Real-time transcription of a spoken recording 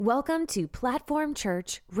Welcome to Platform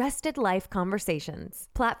Church Rested Life Conversations.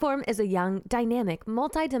 Platform is a young, dynamic,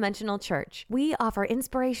 multidimensional church. We offer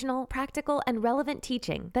inspirational, practical, and relevant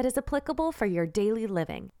teaching that is applicable for your daily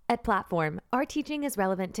living. At Platform, our teaching is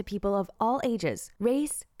relevant to people of all ages,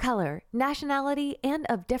 race, color, nationality, and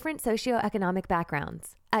of different socioeconomic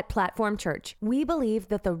backgrounds. At Platform Church, we believe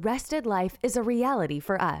that the rested life is a reality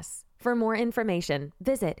for us. For more information,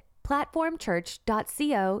 visit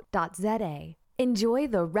platformchurch.co.za. Enjoy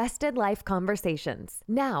the Rested Life Conversations.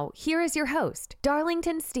 Now, here is your host,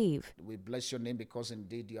 Darlington Steve. We bless your name because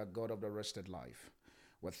indeed you are God of the rested life.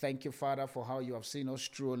 We thank you, Father, for how you have seen us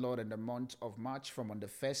through, Lord, in the month of March, from on the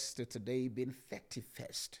 1st to today being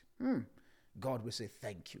 31st. God, we say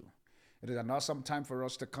thank you. It is an awesome time for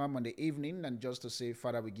us to come on the evening and just to say,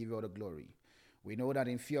 Father, we give you all the glory. We know that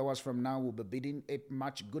in few hours from now, we'll be bidding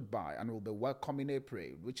March goodbye and we'll be welcoming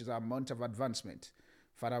April, which is our month of advancement.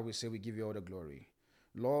 Father, we say we give you all the glory.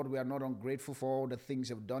 Lord, we are not ungrateful for all the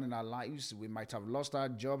things you've done in our lives. We might have lost our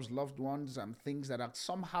jobs, loved ones, and things that are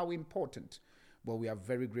somehow important, but we are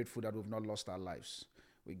very grateful that we've not lost our lives.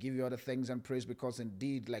 We give you all the thanks and praise because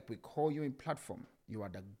indeed, like we call you in platform, you are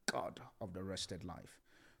the God of the rested life.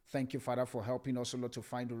 Thank you, Father, for helping us, Lord, to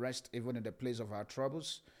find rest even in the place of our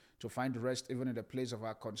troubles, to find rest even in the place of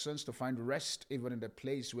our concerns, to find rest even in the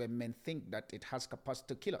place where men think that it has capacity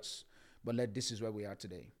to kill us. But Lord, this is where we are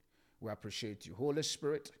today. We appreciate you. Holy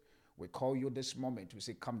Spirit, we call you this moment. We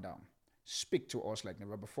say, come down. Speak to us like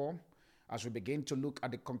never before. As we begin to look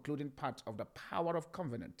at the concluding part of the power of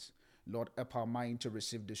covenant, Lord, help our mind to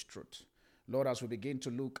receive this truth. Lord, as we begin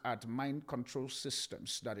to look at mind control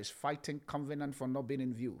systems that is fighting covenant for not being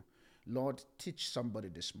in view, Lord, teach somebody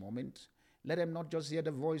this moment. Let them not just hear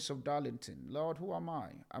the voice of Darlington. Lord, who am I?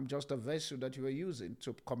 I'm just a vessel that you are using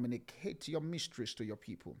to communicate your mysteries to your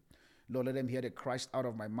people. Lord, let them hear the Christ out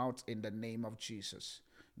of my mouth in the name of Jesus.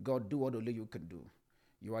 God, do what only you can do.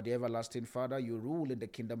 You are the everlasting Father. You rule in the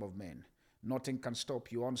kingdom of men. Nothing can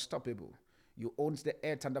stop you. Unstoppable. You own the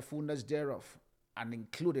earth and the fullness thereof, and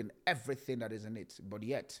including everything that is in it. But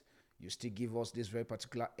yet, you still give us this very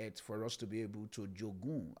particular earth for us to be able to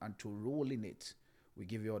jogun and to rule in it. We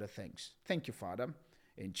give you all the thanks. Thank you, Father.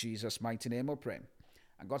 In Jesus' mighty name we pray.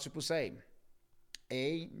 And God's people say,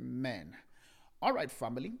 Amen. All right,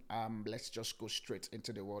 family, let's just go straight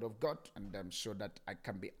into the Word of God, and so that I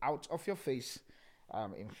can be out of your face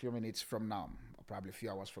in a few minutes from now, or probably a few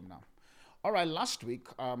hours from now. All right, last week,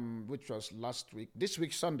 this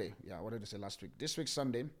week Sunday, this week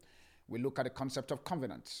Sunday, we look at the concept of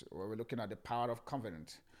covenant, where we're looking at the power of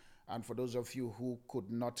covenant. And for those of you who could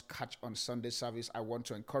not catch on Sunday service, I want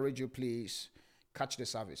to encourage you, please, catch the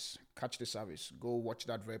service, go watch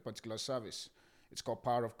that very particular service. It's called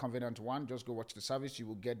Power of Covenant 1. Just go watch the service. You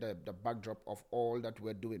will get the backdrop of all that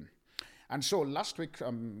we're doing. And so last week,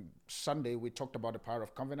 Sunday, we talked about the power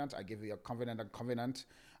of covenant. I gave you a covenant and covenant.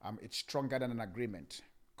 It's stronger than an agreement.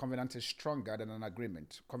 Covenant is stronger than an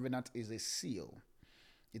agreement. Covenant is a seal.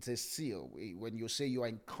 It's a seal. When you say you are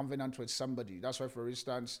in covenant with somebody, that's why, for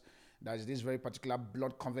instance, there's this very particular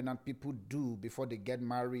blood covenant people do before they get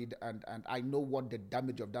married. And I know what the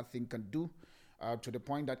damage of that thing can do. To the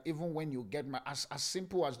point that even when you get as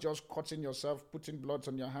simple as just cutting yourself, putting blood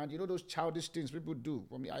on your hand, you know those childish things people do.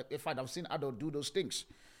 For me, in fact, I've seen adults do those things.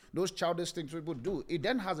 Those childish things people do. It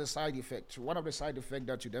then has a side effect. One of the side effects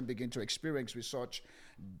that you then begin to experience with such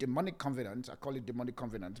demonic covenant, I call it demonic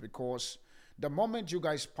covenant, because the moment you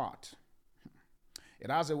guys part, it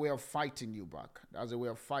has a way of fighting you back. It has a way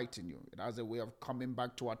of fighting you. It has a way of coming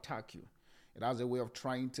back to attack you. It has a way of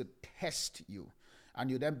trying to test you. And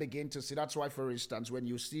you then begin to see, that's why, for instance, when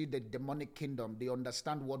you see the demonic kingdom, they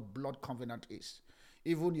understand what blood covenant is.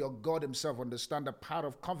 Even your God himself understands the power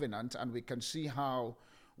of covenant, and we can see how,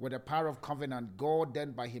 with the power of covenant, God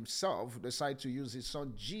then by himself decided to use his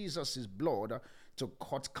son Jesus' blood to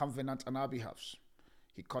cut covenant on our behalf.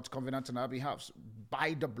 He cut covenant on our behalf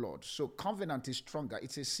by the blood. So covenant is stronger.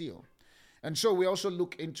 It's a seal. And so we also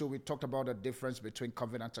we talked about the difference between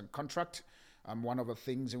covenant and contract. One of the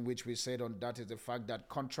things in which we said on that is the fact that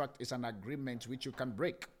contract is an agreement which you can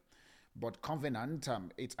break. But covenant,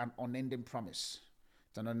 it's an unending promise.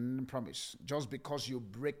 It's an unending promise. Just because you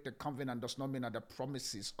break the covenant does not mean that the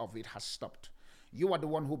promises of it has stopped. You are the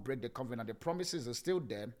one who break the covenant. The promises are still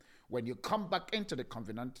there. When you come back into the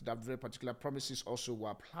covenant, that very particular promises also will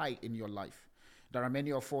apply in your life. There are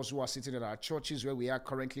many of us who are sitting in our churches where we are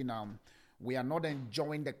currently now. We are not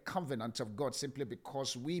enjoying the covenant of God simply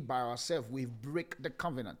because we by ourselves, we break the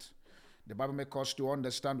covenant. The Bible makes us to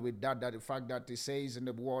understand with that the fact that it says in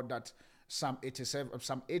the word that Psalm 87,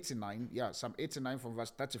 Psalm 89, Psalm 89 from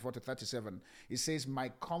verse 34 to 37. It says, my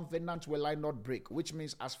covenant will I not break, which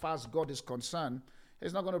means as far as God is concerned,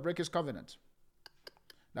 he's not going to break his covenant.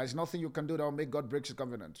 There's nothing you can do that will make God break his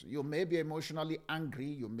covenant. You may be emotionally angry,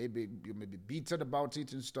 you may be bitter about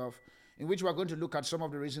it and stuff, in which we're going to look at some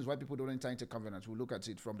of the reasons why people don't enter into covenants. We'll look at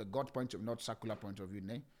it from the God point of view, not secular point of view,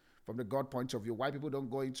 from the God point of view, why people don't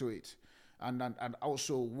go into it. And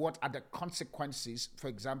also what are the consequences. For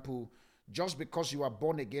example, just because you are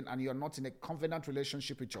born again and you're not in a covenant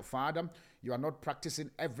relationship with your father, you are not practicing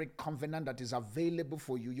every covenant that is available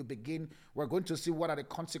for you. We're going to see what are the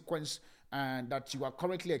consequences and that you are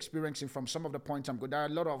currently experiencing from some of the points I'm going. There are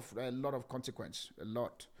a lot of consequence, a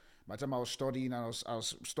lot. By the time I was studying, I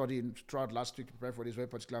was studying throughout last week to prepare for this very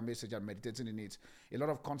particular message and meditating in it. A lot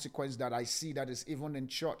of consequence that I see that is even in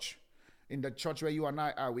church. In the church where you and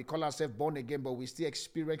I are, we call ourselves born again, but we still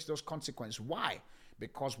experience those consequences. Why?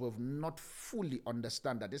 Because we've not fully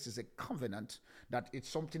understand that this is a covenant, that it's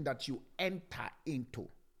something that you enter into.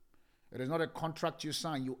 It is not a contract you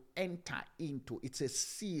sign, you enter into. It's a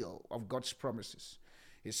seal of God's promises.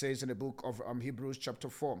 He says in the book of Hebrews chapter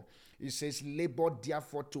 4, he says, labor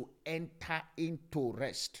therefore to enter into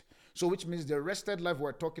rest. So which means the rested life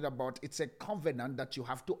we're talking about, it's a covenant that you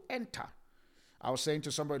have to enter. I was saying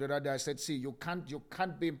to somebody the other day, I said, see, you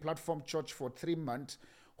can't be in platform church for 3 months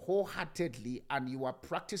wholeheartedly and you are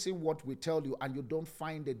practicing what we tell you and you don't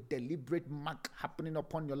find a deliberate mark happening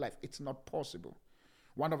upon your life. It's not possible.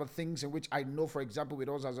 One of the things in which I know, for example, with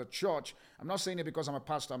us as a church, I'm not saying it because I'm a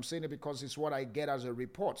pastor, I'm saying it because it's what I get as a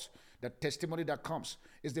report. The testimony that comes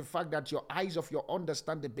is the fact that your eyes of your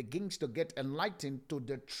understanding begins to get enlightened to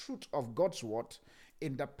the truth of God's word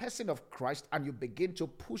in the person of Christ, and you begin to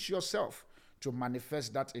push yourself to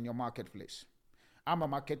manifest that in your marketplace. I'm a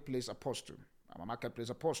marketplace apostle. I'm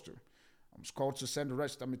called to send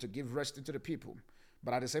rest, to give rest into the people.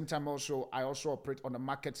 But at the same time also, I also operate on the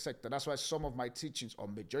market sector. That's why some of my teachings, or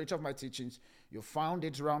majority of my teachings, you found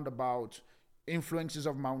it round about influences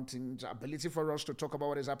of mountains, ability for us to talk about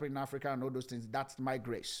what is happening in Africa and all those things. That's my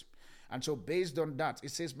grace. And so based on that,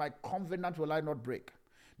 it says, my covenant will I not break.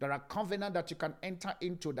 There are covenants that you can enter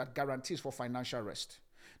into that guarantees for financial rest.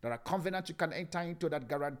 There are covenants you can enter into that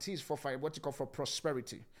guarantees for what you call for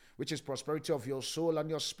prosperity, which is prosperity of your soul and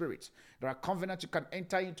your spirit. There are covenants you can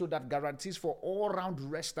enter into that guarantees for all-round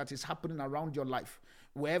rest that is happening around your life.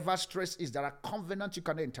 Wherever stress is, there are covenants you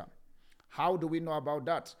can enter. How do we know about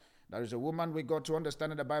that? There is a woman we got to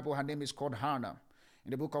understand in the Bible. Her name is called Hannah.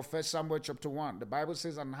 In the book of 1 Samuel chapter 1, the Bible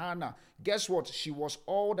says, and Hannah, guess what? She was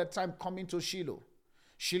all the time coming to Shiloh.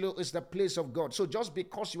 Shiloh is the place of God. So just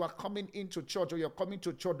because you are coming into church or you're coming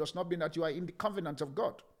to church does not mean that you are in the covenant of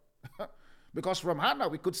God. Because from Hannah,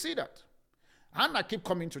 we could see that. Hannah kept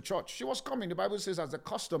coming to church. She was coming. The Bible says as the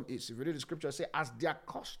custom is. If you read the scripture, say as their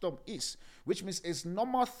custom is. Which means it's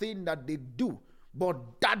normal thing that they do.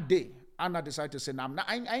 But that day, Hannah decided to say, no,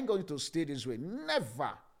 I ain't going to stay this way.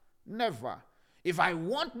 Never. If I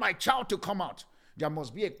want my child to come out, there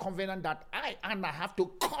must be a covenant that Hannah, have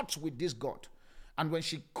to cut with this God. And when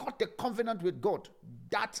she cut the covenant with God,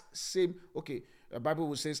 that same, the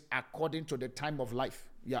Bible says according to the time of life.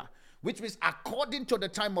 Yeah. Which means according to the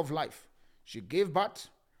time of life, she gave birth,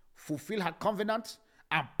 fulfilled her covenant,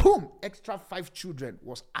 and boom, extra 5 children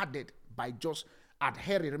was added by just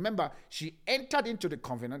adhering. Remember, she entered into the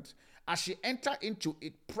covenant. As she entered into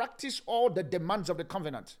it, practiced all the demands of the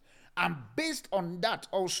covenant. And based on that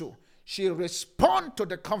also, she responds to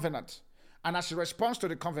the covenant. And as she responds to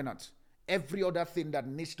the covenant, every other thing that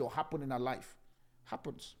needs to happen in her life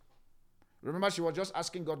happens. Remember, she was just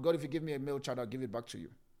asking God, if you give me a male child, I'll give it back to you.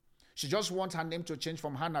 She just wants her name to change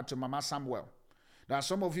from Hannah to Mama Samuel. There are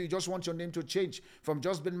some of you just want your name to change from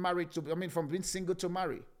just being married from being single to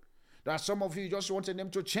marry. There are some of you just want your name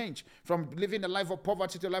to change from living a life of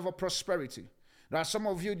poverty to a life of prosperity. There are some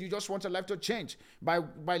of you just want your life to change by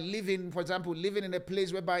living, for example, living in a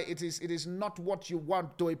place whereby it is not what you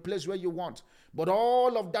want to a place where you want. But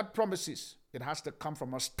all of that promises, it has to come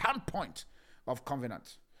from a standpoint of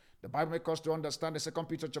covenant. The Bible makes us to understand the 2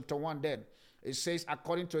 Peter chapter 1 then. It says,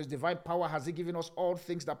 according to his divine power has he given us all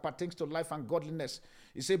things that pertains to life and godliness.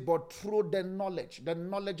 He said, but through the knowledge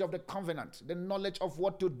of the covenant, the knowledge of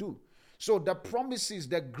what to do. So the promises,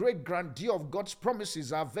 the great grandeur of God's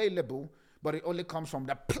promises are available, but it only comes from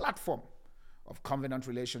the platform of covenant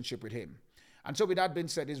relationship with him. And so with that being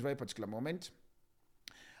said, this very particular moment,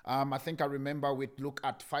 I think I remember we look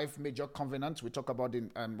at 5 major covenants. We talk about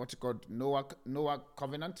what's called Noah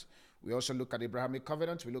covenant. We also look at Abrahamic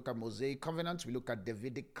covenant. We look at Mosaic covenant. We look at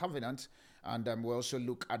Davidic covenant. And we also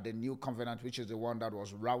look at the new covenant, which is the one that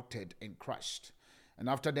was routed in Christ. And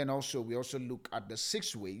after then also, we also look at the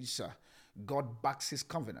 6 ways God backs his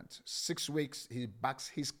covenant. 6 ways he backs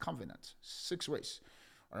his covenant. 6 ways.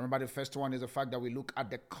 Remember, the first one is the fact that we look at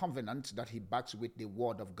the covenant that he backs with the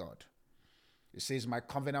word of God. He says, my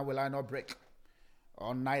covenant will I not break,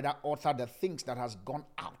 or neither alter the things that has gone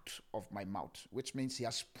out of my mouth, which means he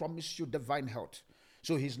has promised you divine health.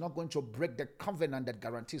 So he's not going to break the covenant that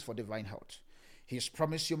guarantees for divine health. He's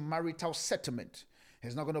promised you marital settlement.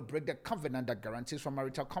 He's not going to break the covenant that guarantees for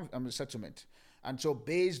marital settlement. And so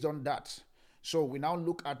based on that, so we now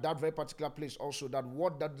look at that very particular place also, that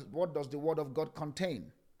what does the word of God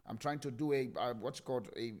contain? I'm trying to do a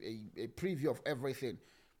preview of everything.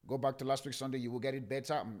 Go back to last week Sunday, you will get it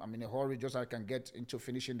better. I'm in a hurry just so I can get into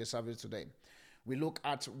finishing the service today. We look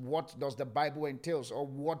at what does the Bible entails, or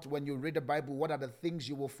what, when you read the Bible, what are the things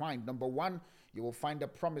you will find? Number one, you will find the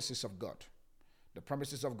promises of God. The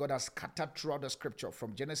promises of God are scattered throughout the scripture.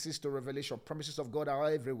 From Genesis to Revelation, promises of God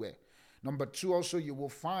are everywhere. Number two, also, you will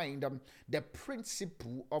find the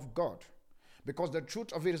principle of God. Because the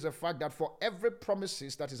truth of it is the fact that for every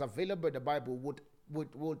promises that is available in the Bible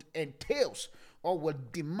would entails or will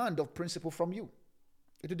demand of principle from you.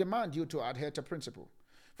 It will demand you to adhere to principle.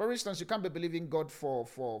 For instance, you can't be believing God for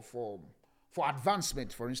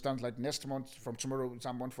advancement. For instance, like next month, from tomorrow,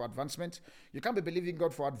 someone for advancement. You can't be believing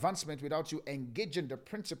God for advancement without you engaging the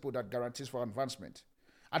principle that guarantees for advancement.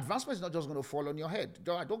 Advancement is not just going to fall on your head.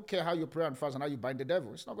 I don't care how you pray and fast and how you bind the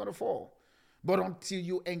devil. It's not going to fall. But until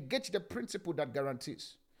you engage the principle that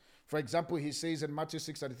guarantees. For example, he says in Matthew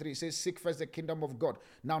 6:33, he says, seek first the kingdom of God.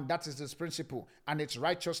 Now that is his principle and its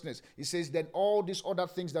righteousness. He says, then all these other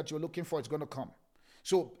things that you're looking for is going to come.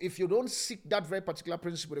 So if you don't seek that very particular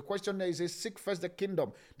principle, the question there is, seek first the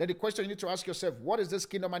kingdom. Then the question you need to ask yourself, what is this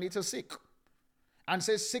kingdom I need to seek? And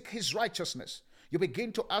says, seek his righteousness. You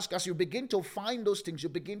begin to ask, as you begin to find those things, you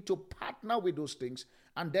begin to partner with those things,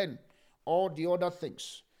 and then all the other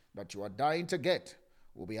things that you are dying to get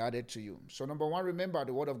will be added to you. So number one, remember,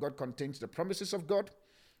 the word of God contains the promises of God.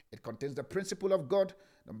 It contains the principle of God.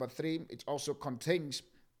 Number three, it also contains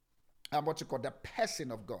what you call the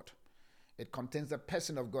person of God. It contains the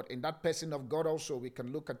person of God. In that person of God also, we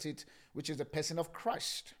can look at it, which is the person of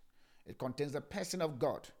Christ. It contains the person of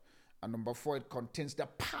God. And number four, it contains the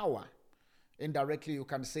power. Indirectly, you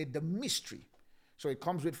can say the mystery. So it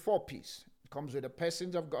comes with 4 P's. It comes with the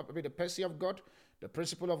persons of God, the person of God, the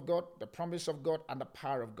principle of God, the promise of God, and the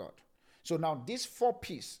power of God. So now these 4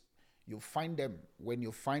 P's, you find them when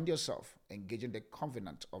you find yourself engaging the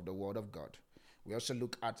covenant of the word of God. We also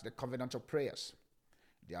look at the covenant of prayers,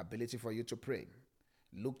 the ability for you to pray.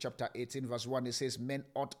 Luke chapter 18 verse 1, it says, men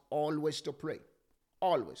ought always to pray.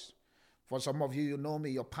 Always. For some of you, you know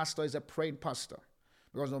me, your pastor is a praying pastor.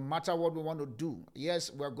 Because no matter what we want to do,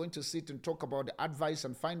 yes, we're going to sit and talk about the advice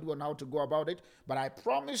and find one how to go about it. But I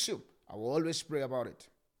promise you, I will always pray about it.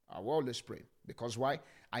 I will always pray. Because why?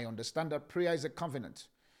 I understand that prayer is a covenant.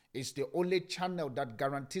 It's the only channel that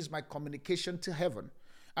guarantees my communication to heaven.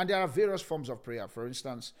 And there are various forms of prayer. For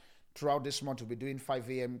instance, throughout this month, we'll be doing 5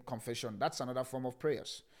 a.m. confession. That's another form of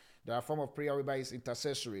prayers. There are form of prayer whereby it's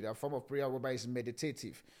intercessory. There are form of prayer whereby it's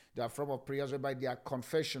meditative. There are form of prayers whereby they are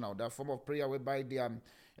confessional. There are form of prayer whereby they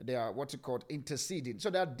are what you call interceding.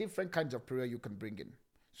 So there are different kinds of prayer you can bring in.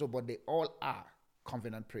 So, but they all are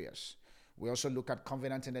covenant prayers. We also look at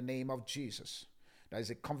covenant in the name of Jesus. There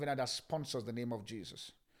is a covenant that sponsors the name of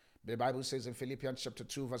Jesus. The Bible says in Philippians chapter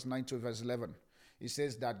 2, verse 9 to verse 11, it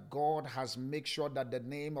says that God has made sure that the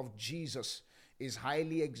name of Jesus is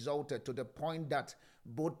highly exalted to the point that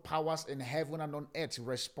both powers in heaven and on earth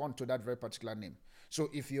respond to that very particular name. So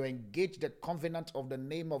if you engage the covenant of the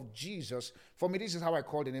name of Jesus, for me, this is how I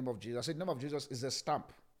call the name of Jesus. I say the name of Jesus is a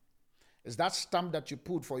stamp. It's that stamp that you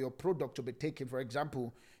put for your product to be taken. For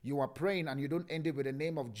example, you are praying and you don't end it with the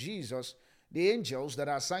name of Jesus. The angels that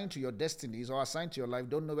are assigned to your destinies or assigned to your life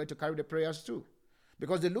don't know where to carry the prayers to.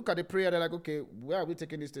 Because they look at the prayer, they're like, okay, where are we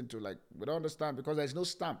taking this thing to? Like, we don't understand because there's no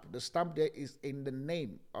stamp. The stamp there is in the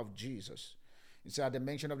name of Jesus. It said, at the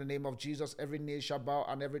mention of the name of Jesus, every knee shall bow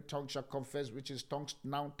and every tongue shall confess, which is tongues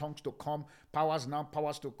now, tongues to come, powers now,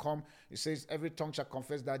 powers to come. It says, every tongue shall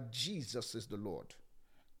confess that Jesus is the Lord.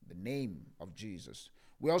 The name of Jesus.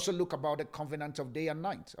 We also look about the covenant of day and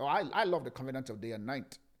night. Oh, I love the covenant of day and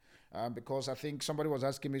night because I think somebody was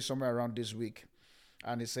asking me somewhere around this week.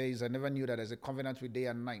 And it says, I never knew that there's a covenant with day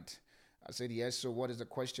and night. I said, yes. So what is the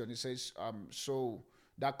question? It says, so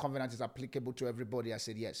that covenant is applicable to everybody. I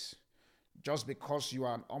said, yes. Just because you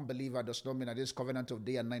are an unbeliever does not mean that this covenant of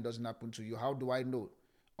day and night doesn't happen to you. How do I know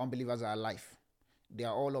unbelievers are alive? They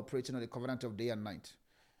are all operating on the covenant of day and night.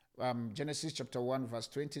 Genesis chapter 1, verse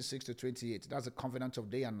 26 to 28. That's the covenant of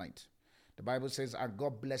day and night. The Bible says, and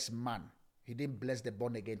God blessed man. He didn't bless the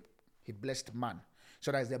born again. He blessed man.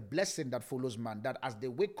 So there is a blessing that follows man, that as they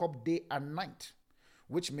wake up day and night,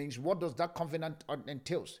 which means, what does that covenant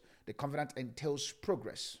entails? The covenant entails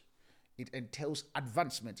progress. It entails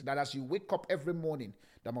advancement. That as you wake up every morning,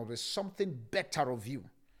 there must be something better of you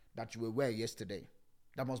that you were yesterday.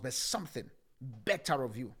 There must be something better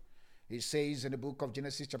of you. He says in the book of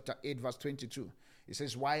Genesis chapter 8 verse 22, it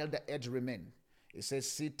says, while the earth remain, it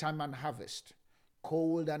says, seed time and harvest,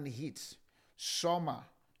 cold and heat, summer,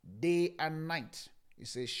 day and night, it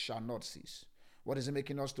says, shall not cease. What is it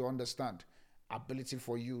making us to understand? Ability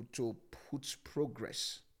for you to put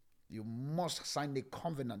progress. You must sign a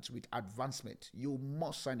covenant with advancement. You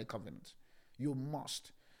must sign a covenant. You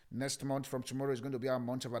must. Next month from tomorrow is going to be our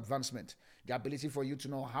month of advancement. The ability for you to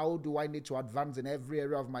know, how do I need to advance in every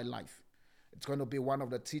area of my life? It's going to be one of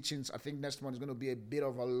the teachings. I think next month is going to be a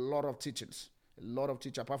lot of teachings. A lot of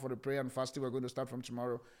teachings. Apart from the prayer and fasting, we're going to start from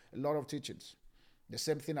tomorrow. A lot of teachings. The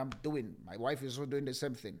same thing I'm doing. My wife is also doing the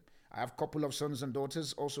same thing. I have a couple of sons and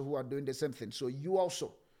daughters also who are doing the same thing. So you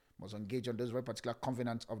also must engage on those very particular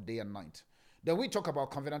covenants of day and night. Then we talk about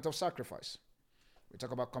covenant of sacrifice. We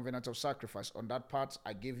talk about covenant of sacrifice. On that part,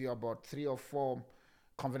 I gave you about 3 or 4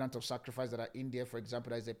 covenant of sacrifice that are in there. For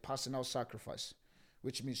example, there is a personal sacrifice,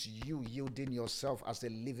 which means you yielding yourself as a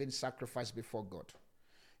living sacrifice before God.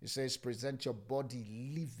 It says, present your body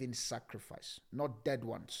living sacrifice, not dead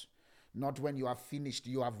ones. Not when you are finished,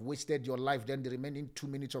 you have wasted your life, then the remaining 2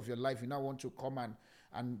 minutes of your life, you now want to come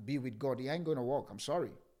and be with God. It ain't going to work. I'm sorry.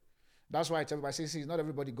 That's why I tell you, I say, see, not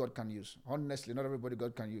everybody God can use. Honestly, not everybody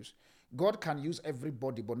God can use. God can use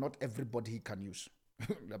everybody, but not everybody he can use.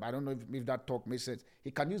 I don't know if that talk makes sense.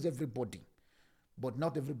 He can use everybody, but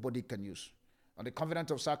not everybody can use. On the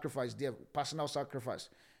covenant of sacrifice, there, personal sacrifice,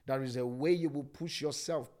 there is a way you will push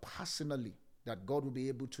yourself personally that God will be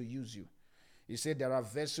able to use you. He said there are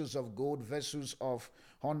vessels of gold, vessels of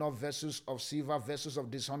honor, vessels of silver, vessels of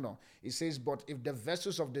dishonor. He says, but if the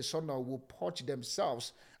vessels of dishonor will purge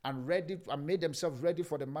themselves and made themselves ready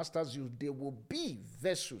for the master's use, they will be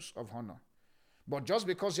vessels of honor. But just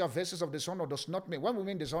because you are vessels of dishonor does not mean, when we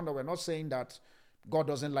mean dishonor, we're not saying that God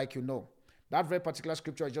doesn't like you, no. That very particular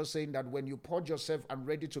scripture is just saying that when you purge yourself and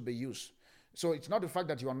ready to be used. So it's not the fact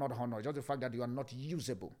that you are not honored, it's just the fact that you are not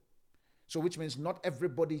usable. So which means not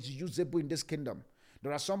everybody is usable in this kingdom.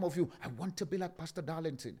 There are some of you, I want to be like Pastor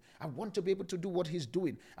Darlington. I want to be able to do what he's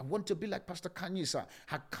doing. I want to be like Pastor Kanyisa.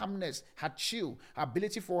 Her calmness, her chill, her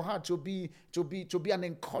ability for her to be an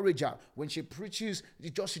encourager. When she preaches,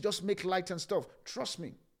 she just make light and stuff. Trust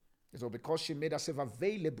me. It's all because she made herself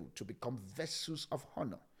available to become vessels of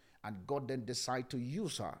honor. And God then decided to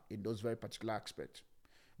use her in those very particular aspects.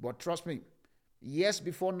 But trust me, years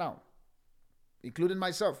before now, including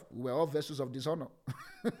myself, we were all vessels of dishonor.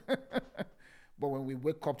 But when we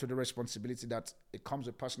wake up to the responsibility that it comes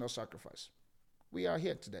with personal sacrifice, we are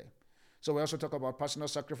here today. So we also talk about personal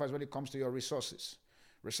sacrifice when it comes to your resources.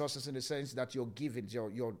 Resources in the sense that you're giving,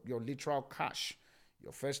 your literal cash,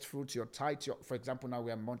 your first fruits, your tithe. For example, now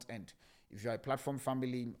we are month end. If you're a platform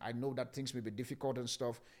family, I know that things may be difficult and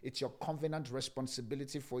stuff. It's your covenant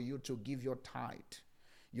responsibility for you to give your tithe.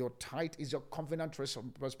 Your tithe is your covenant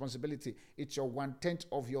responsibility. It's your 1/10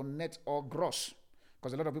 of your net or gross.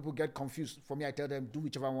 Because a lot of people get confused. For me, I tell them, do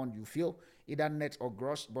whichever one you feel, either net or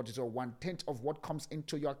gross, but it's your 1/10 of what comes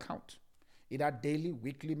into your account. Either daily,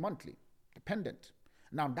 weekly, monthly, dependent.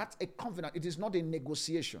 Now, that's a covenant. It is not a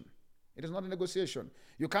negotiation. It is not a negotiation.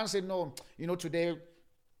 You can't say, no, today,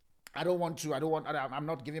 I'm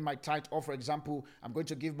not giving my tithe. Or, for example, I'm going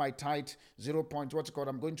to give my tithe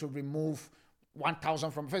I'm going to remove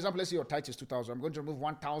 1,000 from, for example, let's say your tithe is 2,000. I'm going to remove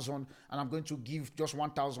 1,000 and I'm going to give just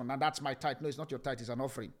 1,000 and that's my tithe. No, it's not your tithe, it's an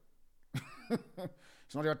offering.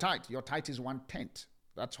 It's not your tithe. Your tithe is 1/10.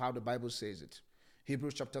 That's how the Bible says it.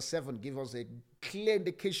 Hebrews chapter 7 gives us a clear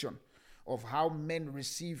indication of how men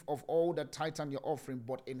receive of all the tithe and your offering,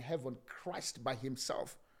 but in heaven, Christ by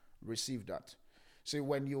himself received that. See,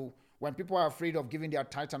 when people are afraid of giving their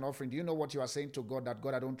tithe and offering, do you know what you are saying to God? That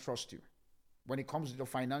God, I don't trust you. When it comes to the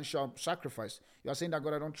financial sacrifice, you are saying that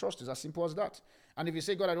God, I don't trust you. It's as simple as that. And if you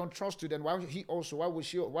say, God, I don't trust you, then why will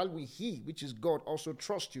he, which is God, also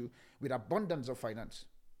trust you with abundance of finance?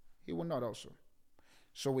 He will not also.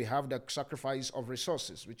 So we have the sacrifice of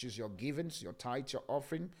resources, which is your givings, your tithe, your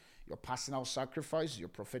offering, your personal sacrifice, your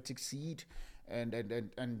prophetic seed, and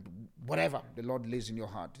whatever the Lord lays in your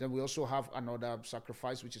heart. Then we also have another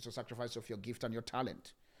sacrifice, which is the sacrifice of your gift and your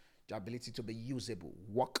talent. The ability to be usable,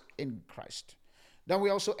 walk in Christ. Then we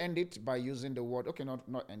also end it by using the word,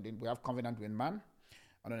 not ending, we have covenant with man.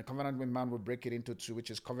 And then the covenant with man, we break it into two,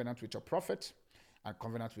 which is covenant with your prophet and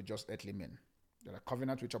covenant with just earthly men. There are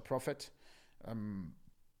covenant with your prophet,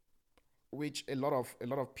 which a lot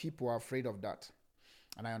of people are afraid of that.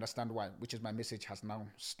 And I understand why, which is my message has now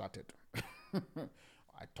started.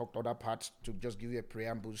 I talked other parts to just give you a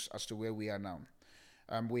preamble as to where we are now.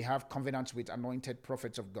 We have covenants with anointed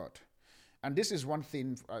prophets of God. And this is one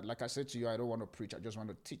thing, like I said to you, I don't want to preach, I just want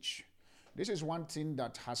to teach. This is one thing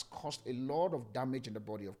that has caused a lot of damage in the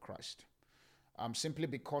body of Christ. Simply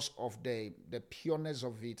because of the pureness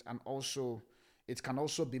of it, and also it can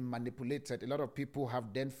also be manipulated. A lot of people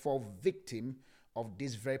have then fallen victim of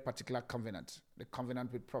this very particular covenant, the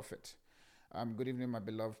covenant with prophet. Good evening, my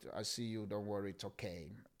beloved. I see you. Don't worry. It's okay.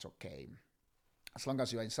 It's okay. As long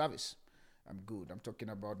as you are in service, I'm good. I'm talking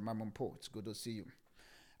about Mammon Po. It's good to see you.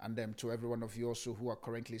 And then to every one of you also who are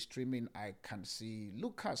currently streaming, I can see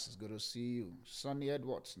Lucas. It's good to see you. Sonny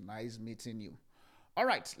Edwards, nice meeting you. All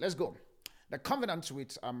right, let's go. The covenant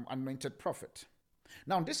with anointed prophet.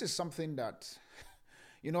 Now, this is something that,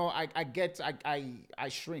 I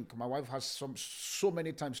shrink. My wife has so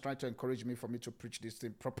many times tried to encourage me for me to preach this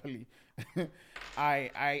thing properly.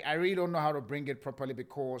 I really don't know how to bring it properly,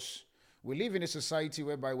 because we live in a society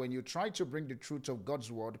whereby when you try to bring the truth of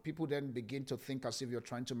God's word, people then begin to think as if you're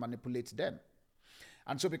trying to manipulate them.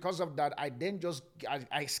 And so because of that,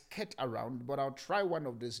 I skate around, but I'll try one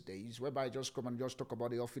of these days whereby I just come and just talk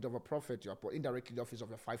about the office of a prophet, or indirectly the office of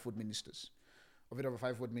the fivefold ministers.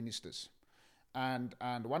 And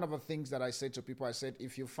one of the things that I said to people, I said,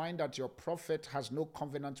 if you find that your prophet has no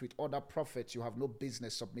covenant with other prophets, you have no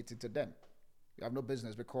business submitting to them. You have no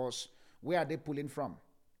business, because where are they pulling from?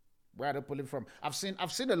 I've seen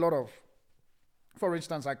a lot of, for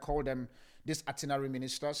instance, I call them these itinerary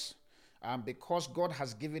ministers, because God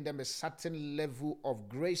has given them a certain level of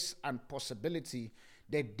grace and possibility.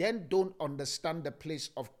 They then don't understand the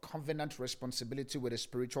place of covenant responsibility with a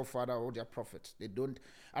spiritual father or their prophet. They don't.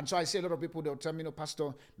 And so I see a lot of people, they'll tell me,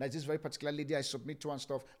 Pastor, there's this very particular lady I submit to and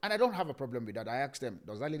stuff. And I don't have a problem with that. I ask them,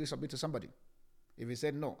 does that lady submit to somebody? If he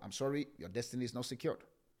said, no, I'm sorry, your destiny is not secured.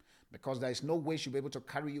 Because there is no way she'll be able to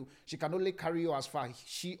carry you. She can only carry you as far,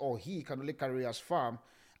 she or he can only carry you as far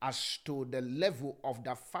as to the level of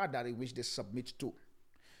the father in which they submit to.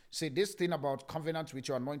 See, this thing about covenant with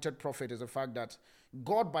your anointed prophet is the fact that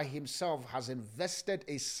God by himself has invested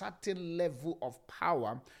a certain level of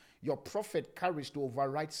power your prophet carries to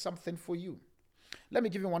override something for you. Let me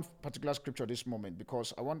give you one particular scripture this moment,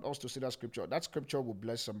 because I want us to see that scripture. That scripture will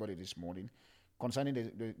bless somebody this morning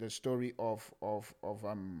concerning the story of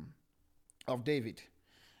David.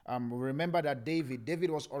 Remember that David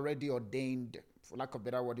was already ordained, for lack of a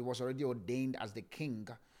better word, he was already ordained as the king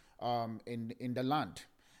in the land.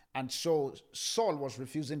 And so Saul was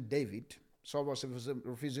refusing David. Saul was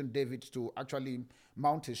refusing David to actually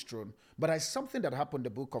mount his throne. But there's something that happened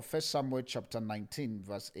in the book of 1 Samuel chapter 19,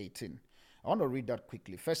 verse 18. I want to read that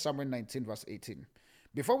quickly. 1 Samuel 19, verse 18.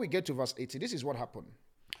 Before we get to verse 18, this is what happened.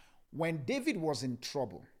 When David was in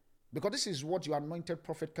trouble, because this is what your anointed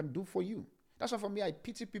prophet can do for you. That's why for me, I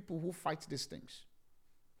pity people who fight these things.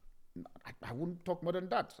 I wouldn't talk more than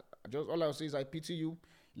that. All I'll say is I pity you.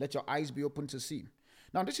 Let your eyes be open to see.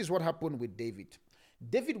 Now, this is what happened with David.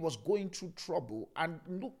 David was going through trouble. And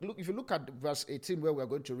look, if you look at verse 18, where we're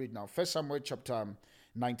going to read now, 1 Samuel chapter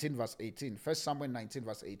 19, verse 18. 1 Samuel 19,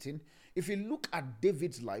 verse 18. If you look at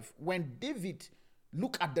David's life, when David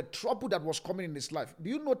looked at the trouble that was coming in his life, do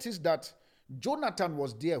you notice that Jonathan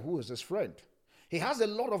was there, who was his friend? He has a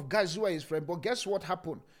lot of guys who are his friend, but guess what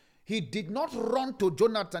happened? He did not run to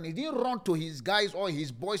Jonathan. He didn't run to his guys or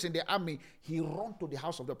his boys in the army. He ran to the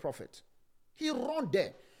house of the prophet. He ran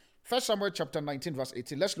there. 1 Samuel chapter 19, verse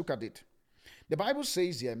 18. Let's look at it. The Bible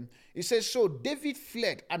says here, it says, so David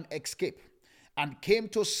fled and escaped and came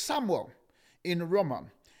to Samuel in Ramah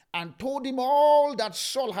and told him all that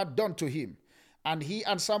Saul had done to him. And he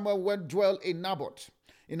and Samuel went dwell in Naboth.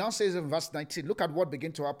 It now says in verse 19, look at what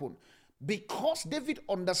began to happen. Because David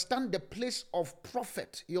understand the place of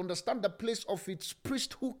prophet, he understand the place of its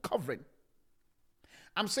priesthood covering.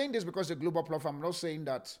 I'm saying this because the global platform, I'm not saying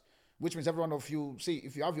that, which means every one of you, see,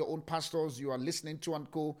 if you have your own pastors you are listening to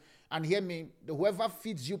and co, and hear me, whoever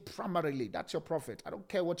feeds you primarily, that's your prophet. I don't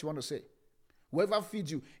care what you want to say. Whoever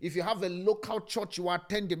feeds you, if you have a local church you are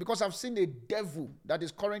attending, because I've seen a devil that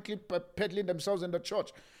is currently peddling themselves in the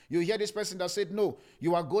church. You hear this person that said, no,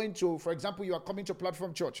 you are going to, for example, you are coming to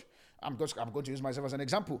Platform Church. I'm going to use myself as an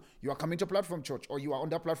example. You are coming to Platform Church, or you are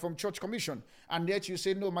under Platform Church Commission, and yet you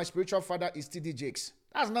say, no, my spiritual father is T.D. Jakes.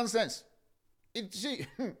 That's nonsense. It's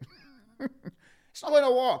not going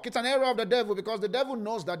to work. It's an error of the devil, because the devil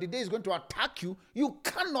knows that the day is going to attack you. You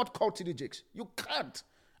cannot call T.D. Jakes. You can't.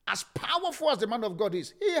 As powerful as the man of God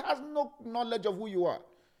is, he has no knowledge of who you are.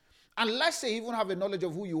 And let's say he even have a knowledge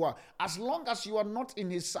of who you are. As long as you are not in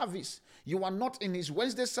his service, you are not in his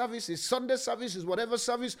Wednesday service, his Sunday service, his whatever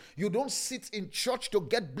service, you don't sit in church to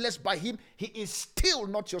get blessed by him, he is still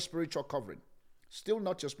not your spiritual covering. Still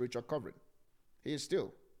not your spiritual covering. He is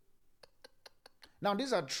still. Now,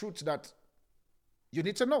 these are truths that you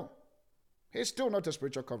need to know. He is still not a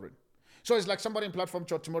spiritual covering. So it's like somebody in Platform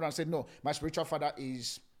Church tomorrow and said, no, my spiritual father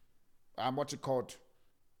is, what's it called?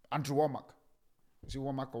 Andrew Womack. Is it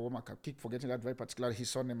Womack or Womack? I keep forgetting that very particular,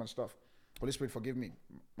 his surname and stuff. Holy Spirit, forgive me.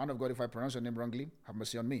 Man of God, if I pronounce your name wrongly, have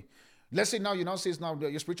mercy on me. Let's say now, you now says now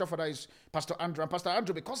your spiritual father is Pastor Andrew. And Pastor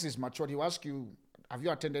Andrew, because he's matured, he will ask you, have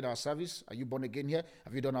you attended our service? Are you born again here?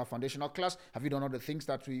 Have you done our foundational class? Have you done all the things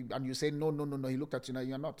that we, and you say, no. He looked at you, now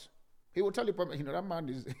you're not. He will tell you, that man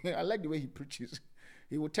is, I like the way he preaches.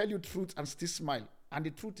 He will tell you truth and still smile. And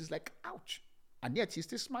the truth is like, ouch. And yet he's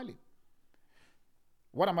still smiling.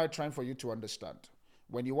 What am I trying for you to understand?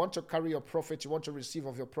 When you want to carry your prophet, you want to receive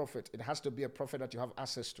of your prophet, it has to be a prophet that you have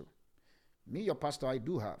access to. Me, your pastor, I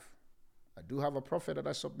do have a prophet that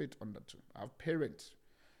I submit under to. I have parents,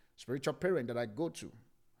 spiritual parent that I go to.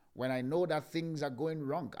 When I know that things are going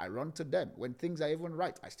wrong, I run to them. When things are even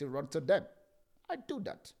right, I still run to them. I do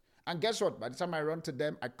that. And guess what? By the time I run to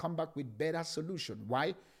them, I come back with better solution.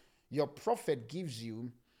 Why? Your prophet gives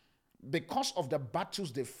you, because of the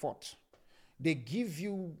battles they fought, they give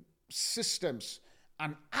you systems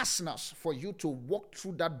and arsenals for you to walk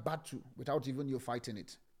through that battle without even you fighting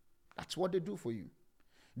it. That's what they do for you.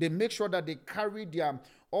 They make sure that they carry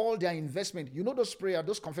all their investment. You know those prayer,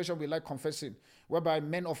 those confessions we like confessing, whereby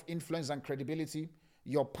men of influence and credibility,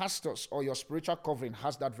 your pastors or your spiritual covering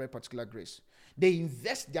has that very particular grace. They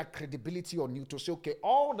invest their credibility on you to say, okay,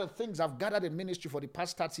 all the things I've gathered in ministry for the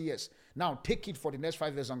past 30 years, now take it for the next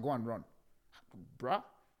 5 years and go and run. Bruh,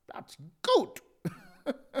 that's good.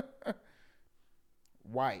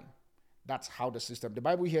 Why? That's how the system. The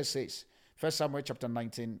Bible here says, 1 Samuel chapter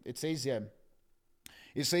 19, it says here,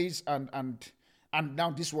 it says, and now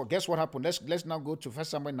this was, guess what happened? Let's now go to 1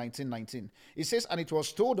 Samuel 19:19. It says, and it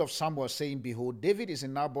was told of Samuel, saying, behold, David is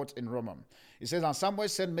in Naboth in Ramah. It says, and Samuel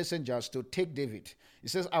sent messengers to take David. It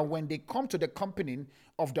says, and when they come to the company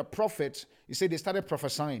of the prophets, he said they started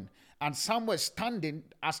prophesying. And Samuel standing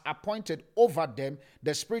as appointed over them,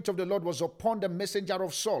 the Spirit of the Lord was upon the messenger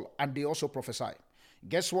of Saul, and they also prophesied.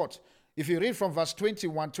 Guess what? If you read from verse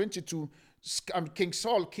 21, 22, King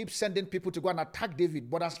Saul keeps sending people to go and attack David.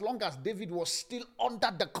 But as long as David was still under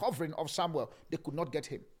the covering of Samuel, they could not get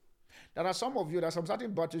him. There are some of you, there are some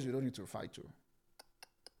certain battles you don't need to fight to.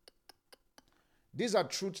 These are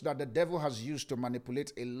truths that the devil has used to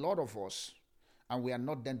manipulate a lot of us, and we are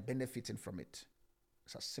not then benefiting from it.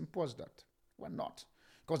 It's as simple as that. We're not.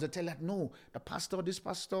 Because they tell that, no, this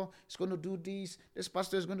pastor is going to do this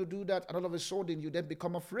pastor is going to do that, and all of a sudden you then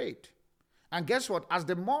become afraid. And guess what? As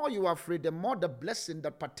the more you are afraid, the more the blessing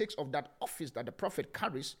that partakes of that office that the prophet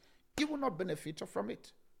carries, you will not benefit from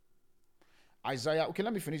it. Isaiah, okay,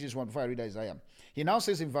 let me finish this one before I read Isaiah. He now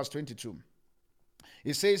says in verse 22,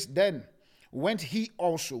 he says, then went he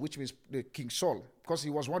also, which is the King Saul, because he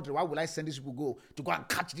was wondering, why will I send these people to go and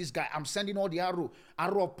catch this guy? I'm sending all the arrow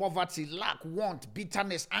of poverty, lack, want,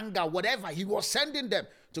 bitterness, anger, whatever. He was sending them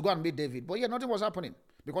to go and meet David. But yeah, nothing was happening,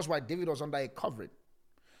 because why? David was under a covering.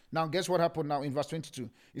 Now, guess what happened now in verse 22?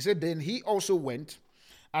 He said, then he also went,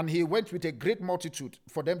 and he went with a great multitude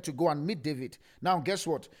for them to go and meet David. Now, guess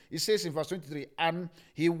what? It says in verse 23, and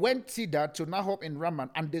he went thither to Nahash in Ramah,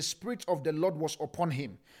 and the Spirit of the Lord was upon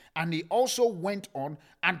him. And he also went on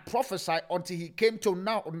and prophesied until he came to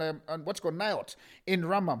Naioth in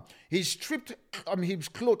Ramah. He stripped his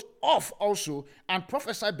clothes off also and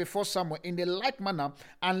prophesied before Samuel in the like manner,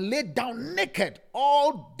 and lay down naked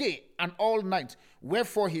all day and all night.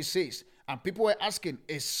 Wherefore he says, and people were asking,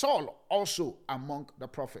 is Saul also among the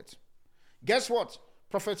prophets? Guess what?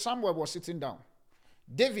 Prophet Samuel was sitting down.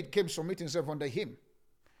 David came to submit himself under him.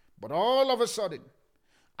 But all of a sudden,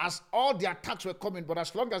 as all the attacks were coming, but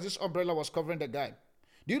as long as this umbrella was covering the guy,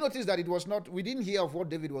 do you notice that it was not, we didn't hear of what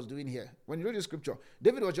David was doing here. When you read the scripture,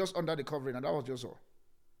 David was just under the covering, and that was just all.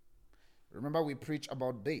 Remember, we preach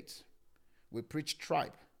about dates. We preach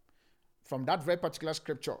tribe. From that very particular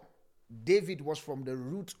scripture, David was from the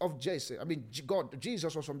root of Jesse.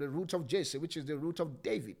 Jesus was from the root of Jesse, which is the root of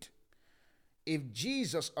David. If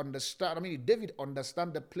David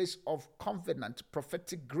understand the place of covenant,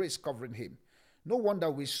 prophetic grace covering him, no wonder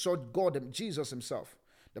we saw God, Jesus himself.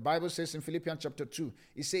 The Bible says in Philippians chapter 2,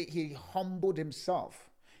 he said he humbled himself.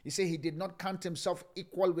 He said he did not count himself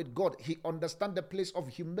equal with God. He understand the place of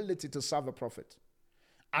humility to serve a prophet.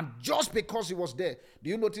 And just because he was there, do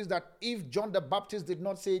you notice that if John the Baptist did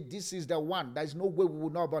not say, this is the one, there is no way we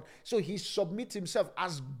would know about. So he submits himself,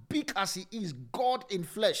 as big as he is, God in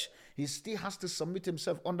flesh, he still has to submit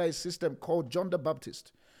himself under a system called John the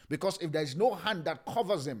Baptist. Because if there is no hand that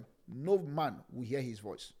covers him, no man will hear his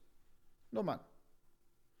voice. No man.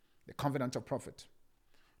 The covenant of prophet.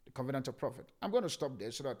 The covenant of prophet. I'm going to stop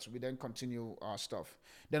there so that we then continue our stuff.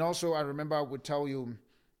 Then also, I remember I would tell you,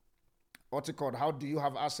 what's it called? How do you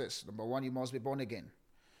have access? Number one, you must be born again.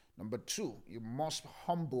 Number two, you must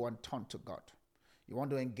humble and turn to God. You want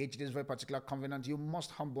to engage this very particular covenant, you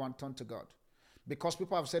must humble and turn to God. Because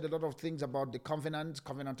people have said a lot of things about the covenant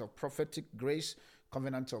of prophetic grace,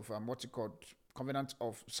 covenant of covenant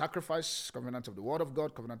of sacrifice, covenant of the word of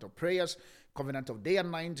God, covenant of prayers, covenant of day and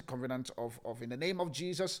night, covenant of in the name of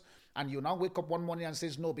Jesus. And you now wake up one morning and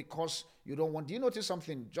says no, because you don't want. Do you notice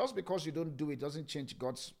something? Just because you don't do it doesn't change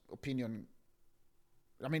God's opinion.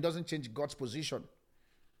 Doesn't change God's position.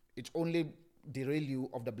 It only derail you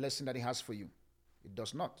of the blessing that he has for you. It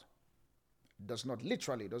does not. It does not.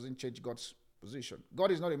 Literally, it doesn't change God's position.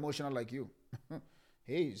 God is not emotional like you.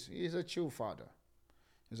 He's a chill father.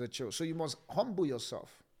 He's a chill. So you must humble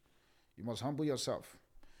yourself. You must humble yourself.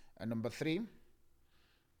 And number three,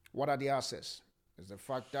 what are the access? Is the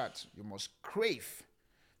fact that you must crave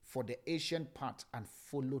for the ancient path and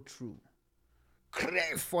follow through.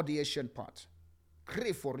 Crave for the ancient path.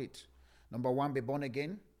 Crave for it. Number one, be born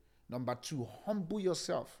again. Number two, humble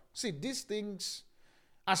yourself. See, these things,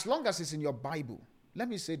 as long as it's in your Bible, let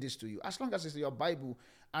me say this to you. As long as it's in your Bible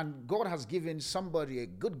and God has given somebody a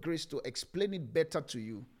good grace to explain it better to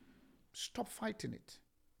you, stop fighting it.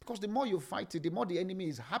 Because the more you fight it, the more the enemy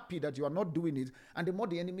is happy that you are not doing it, and the more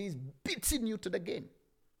the enemy is beating you to the game.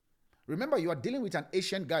 Remember, you are dealing with an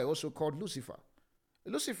ancient guy also called Lucifer.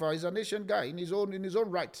 Lucifer is an ancient guy in his own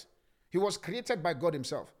right. He was created by God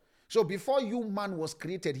himself. So before man was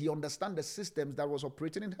created, he understood the systems that was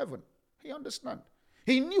operating in heaven. He understood.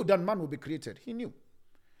 He knew that man would be created. He knew.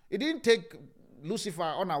 It didn't take Lucifer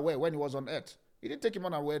unaware when he was on earth. It didn't take him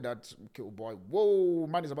unaware that, okay, oh boy, whoa,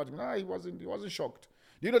 man is about to... Nah, he wasn't shocked.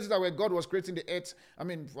 Do you notice that when God was creating the earth,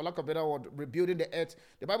 for lack of a better word, rebuilding the earth,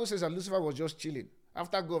 the Bible says that Lucifer was just chilling.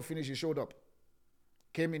 After God finished, he showed up.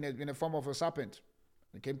 Came in a form of a serpent.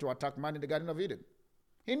 He came to attack man in the Garden of Eden.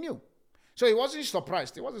 He knew. So he wasn't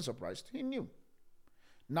surprised. He wasn't surprised. He knew.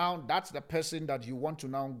 Now, that's the person that you want to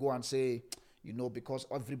now go and say, because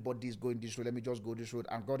everybody is going this road, let me just go this road.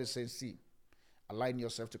 And God is saying, see, align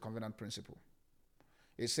yourself to covenant principle.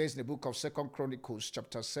 It says in the book of 2 Chronicles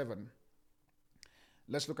chapter 7.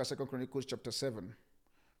 Let's look at 2 Chronicles chapter 7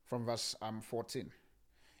 from verse 14.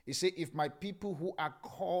 It says, if my people who are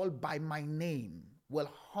called by my name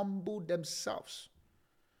will humble themselves.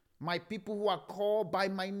 My people who are called by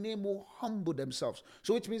my name will humble themselves.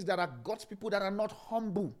 So it means there are God's people that are not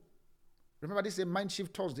humble. Remember, this is a Mind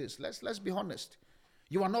Shift Thursdays. Let's be honest.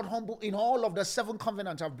 You are not humble in all of the 7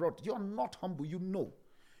 covenants I've brought. You are not humble, you know.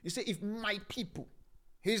 You say, if my people,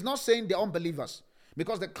 he's not saying the unbelievers,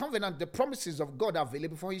 because the covenant, the promises of God are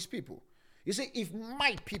available for his people. You say, if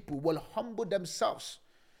my people will humble themselves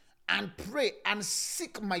and pray and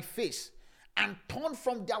seek my face and turn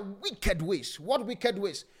from their wicked ways. What wicked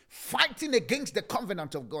ways? Fighting against the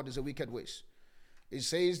covenant of God is a wicked ways. It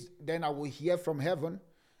says, then I will hear from heaven,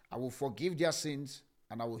 I will forgive their sins,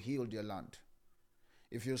 and I will heal their land.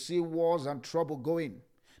 If you see wars and trouble going,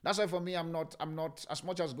 that's why for me, I'm not, as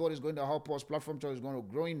much as God is going to help us, Platform Church is going to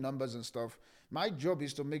grow in numbers and stuff. My job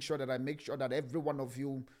is to make sure that every one of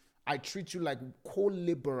you, I treat you like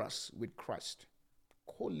co-laborers with Christ.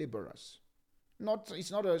 Co-laborers.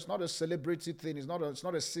 It's not a celebrity thing. It's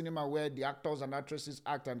not a cinema where the actors and actresses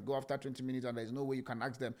act and go after 20 minutes and there's no way you can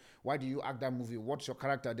ask them, why do you act that movie? What's your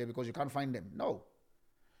character there? Because you can't find them. No.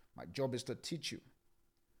 My job is to teach you.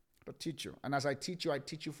 And as I teach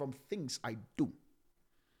you from things I do.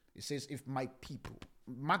 It says, if my people,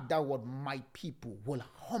 mark that word, my people will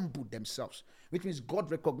humble themselves, which means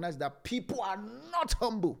God recognizes that people are not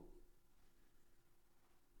humble.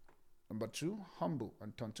 Number 2, humble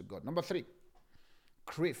and turn to God. Number 3,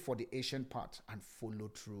 crave for the ancient path and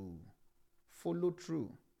follow through. Follow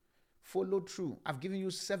through. Follow through. I've given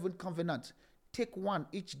you 7 covenants. Take one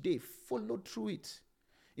each day. Follow through it.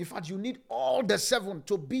 In fact, you need all the 7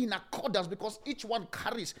 to be in accordance because each one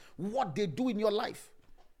carries what they do in your life.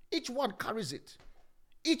 Each one carries it.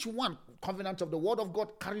 Each one, covenant of the word of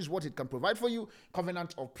God carries what it can provide for you.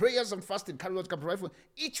 Covenant of prayers and fasting carries what it can provide for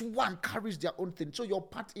you. Each one carries their own thing. So your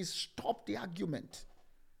part is stop the argument.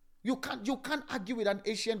 You can't argue with an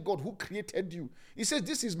ancient God who created you. He says,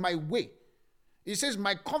 this is my way. He says,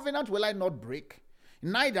 my covenant will I not break.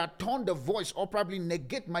 neither turn the voice or probably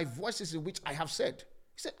negate my voices in which I have said.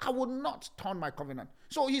 He said, I will not turn my covenant.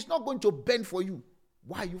 So he's not going to bend for you.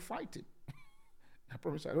 Why are you fighting? I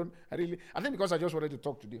promise I think because I just wanted to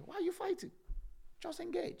talk today. Why are you fighting? Just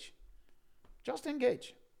engage. Just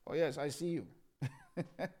engage. Oh yes, I see you.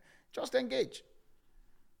 Just engage.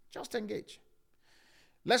 Just engage.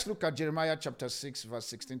 Let's look at Jeremiah chapter 6, verse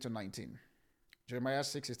 16 to 19. Jeremiah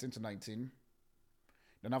 6, 16 to 19.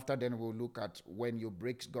 Then after then we'll look at when you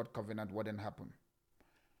break God's covenant, what then happen.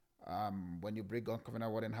 When you break God's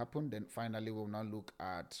covenant, what then happen. Then finally we'll now look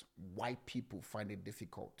at why people find it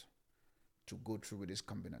difficult to go through with this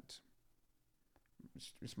covenant.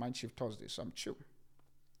 It's Mind Shift Thursday, so I'm chill.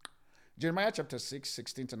 Jeremiah chapter 6,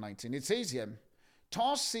 16 to 19. It says here,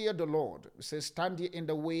 thus saith the Lord. It says, stand ye in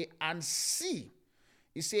the way and see.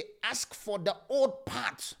 He says, ask for the old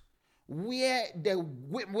path where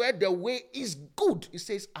the way is good. He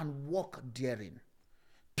says, and walk therein.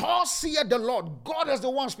 Thus saith the Lord. God is the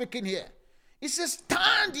one speaking here. He says,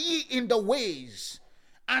 stand ye in the ways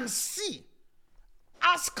and see.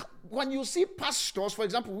 Ask, when you see pastors, for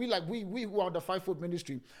example, we who are the fivefold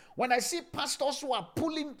ministry, when I see pastors who are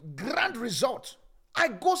pulling grand results, I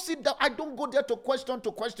go sit down. I don't go there to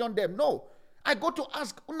question them. No, I go to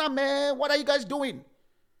ask, man, what are you guys doing?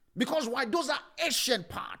 Because why? Those are ancient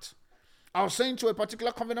parts. I was saying to a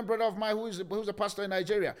particular covenant brother of mine who's a pastor in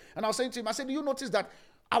Nigeria, and I was saying to him, I said, do you notice that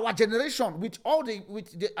our generation, with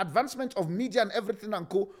the advancement of media and everything and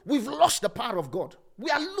co, we've lost the power of God. We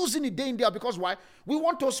are losing it day in day out because why? We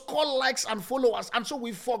want to score likes and followers, and so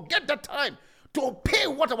we forget the time to pay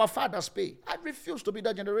what our fathers pay. I refuse to be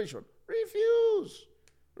that generation. Refuse.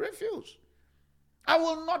 I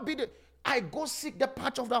will not be I go seek the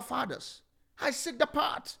path of the fathers. I seek the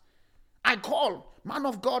path. I call, man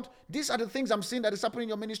of God, these are the things I'm seeing that is happening in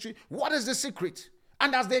your ministry. What is the secret?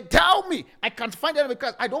 And as they tell me, I can't find it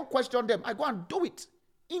because I don't question them. I go and do it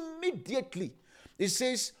immediately. It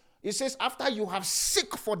says, after you have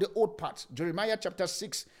seek for the old path, Jeremiah chapter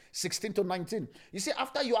 6, 16 to 19. You see,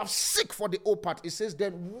 after you have seek for the old path, it says,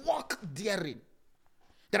 then walk therein.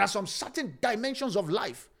 There are some certain dimensions of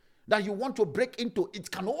life that you want to break into. It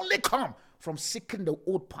can only come from seeking the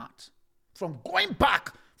old path, from going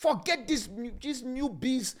back. Forget these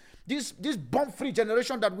newbies, this bomb-free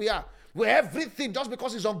generation that we are, where everything, just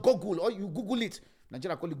because it's on Google or you Google it,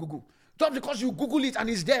 Nigeria call it Google, just because you Google it and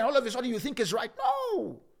it's there, all of a sudden you think it's right.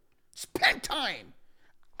 No. Spend time.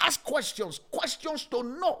 Ask questions to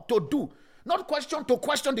know, to do. Not question to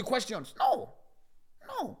question the questions. No.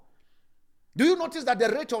 Do you notice that the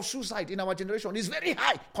rate of suicide in our generation is very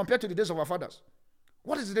high compared to the days of our fathers?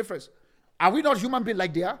 What is the difference? Are we not human beings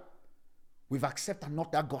like they are? We've accepted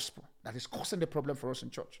not that gospel that is causing the problem for us in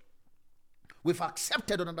church. We've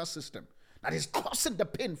accepted another system that is causing the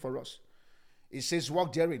pain for us. It says,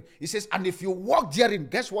 walk therein. It says, and if you walk therein,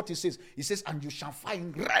 guess what it says? It says, and you shall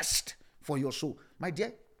find rest for your soul. My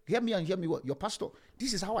dear, hear me and hear me well. Your pastor,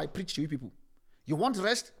 this is how I preach to you people. You want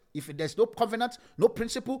rest? If there's no covenant, no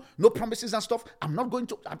principle, no promises and stuff, I'm not going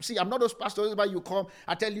to. I'm not those pastors where you come.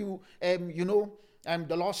 I tell you,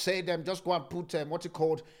 the Lord said, just go and put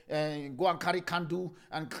go and carry candle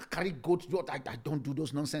and carry goat. I don't do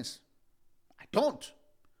those nonsense. I don't.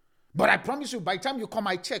 But I promise you, by the time you come,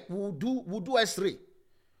 I check. We'll do X-ray.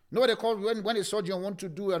 Know what they call when a surgeon want to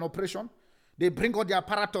do an operation? They bring all the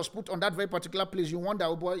apparatus, put on that very particular place. You wonder,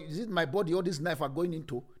 oh boy, is it my body or this knife are going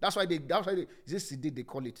into? That's why is this sedate they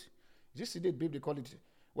call it? Is this sedate, babe, they call it?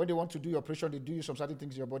 When they want to do your operation, they do you some certain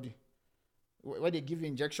things in your body. Where they give you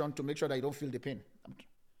injection to make sure that you don't feel the pain.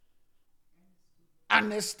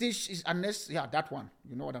 Anesthesia is yeah, that one.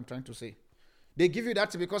 You know what I'm trying to say. They give you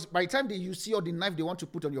that because by the time you see all the knife they want to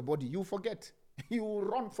put on your body, you forget. You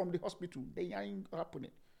run from the hospital. They ain't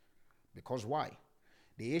happening. Because why?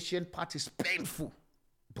 The Asian part is painful,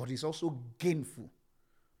 but it's also gainful.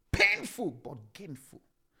 Painful, but gainful.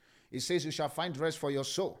 It says you shall find rest for your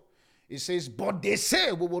soul. It says, but they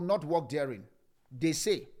say we will not walk therein. They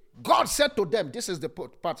say. God said to them, this is the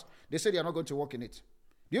part. They say they are not going to walk in it.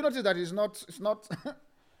 Do you notice that it's not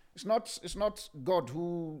God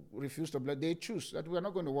who refused to bless. They choose that we are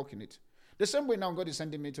not going to walk in it. The same way now God is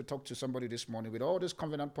sending me to talk to somebody this morning with all these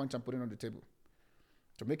covenant points I'm putting on the table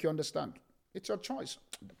to make you understand. It's your choice.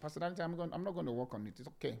 Pastor Danny, I'm not going to work on it. It's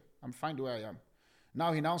okay. I'm fine the way I am.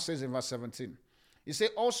 Now he now says in verse 17, he said,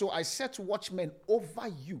 also I set watchmen over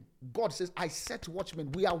you. God says, I set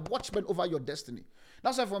watchmen. We are watchmen over your destiny.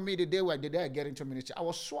 That's why for me, the day I get into ministry, I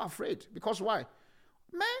was so afraid. Because why?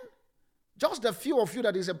 Man, just the few of you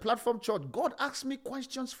that is a platform church, God asks me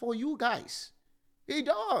questions for you guys. He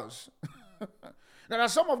does. There are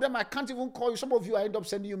some of them I can't even call you. Some of you I end up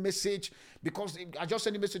sending you message because I just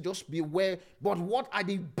send you message, just beware. But what are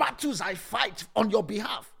the battles I fight on your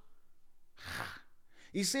behalf?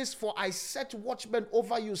 He says, for I set watchmen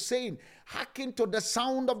over you, saying, hearken to the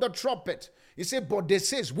sound of the trumpet. He said, but they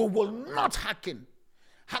says, we will not hearken.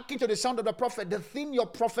 Hearken to the sound of the prophet. The thing your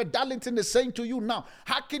prophet Darlington is saying to you now,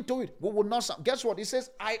 hearken to it. We will not sound. Guess what? He says,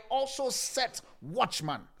 I also set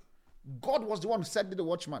watchman. God was the one who set the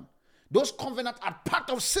watchman. Those covenants are part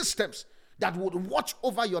of systems that would watch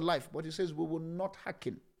over your life. But he says, we will not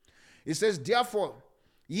hearken. He says, therefore,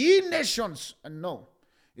 ye nations, and no.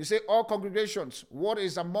 He says, all congregations, what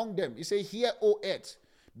is among them? He says, hear, O earth,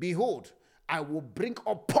 behold, I will bring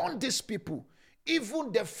upon these people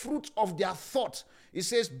even the fruit of their thought. He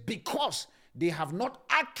says, because they have not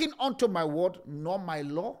hearkened unto my word, nor my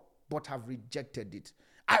law, but have rejected it.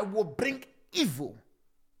 I will bring evil.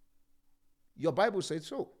 Your Bible says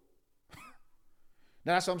so.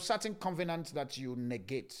 There are some certain covenants that you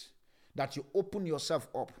negate, that you open yourself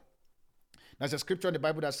up. There's a scripture in the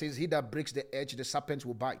Bible that says, he that breaks the edge, the serpent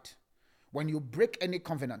will bite. When you break any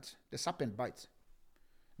covenant, the serpent bites.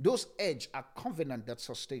 Those edges are covenant that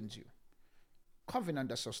sustains you. Covenant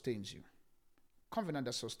that sustains you. Covenant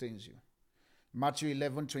that sustains you. Matthew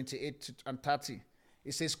 11:28 and 30.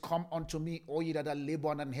 It says, come unto me, all ye that are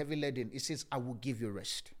labor and heavy laden. It says, I will give you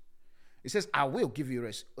rest. It says, I will give you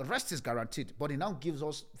rest. Rest is guaranteed. But it now gives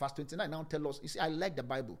us, verse 29, now tell us, you see, I like the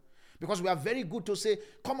Bible. Because we are very good to say,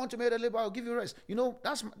 come unto me, the labor, I'll give you rest. You know,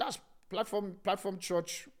 that's platform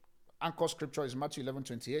church anchor scripture is Matthew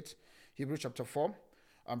 11:28, Hebrews chapter 4,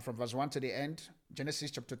 from verse 1 to the end, Genesis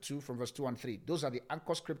chapter 2 from verse 2 and 3. Those are the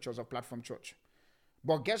anchor scriptures of platform church.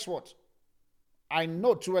 But guess what? I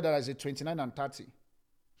know too well that I say 29 and 30.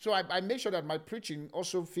 So I make sure that my preaching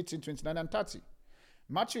also fits in 29 and 30.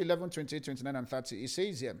 Matthew 11:28, 29 and 30. It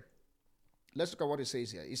says here, let's look at what it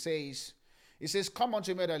says here. It says, come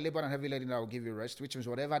unto me that labor and heavy laden, I will give you rest, which means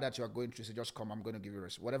whatever that you are going through, say, just come, I'm going to give you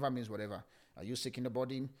rest. Whatever means whatever. Are you sick in the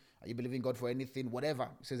body? Are you believing God for anything? Whatever.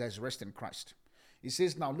 It says there's rest in Christ. It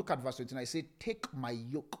says, now look at verse 29. It says, take my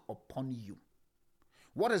yoke upon you.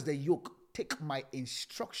 What is the yoke? Take my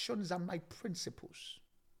instructions and my principles.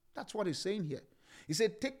 That's what he's saying here. He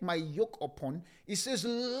said, take my yoke upon. He says,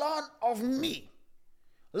 learn of me.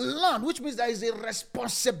 Learn, which means there is a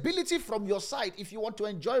responsibility from your side if you want to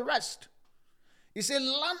enjoy rest. He said,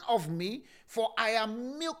 learn of me, for I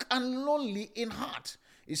am meek and lonely in heart.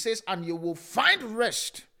 He says, and you will find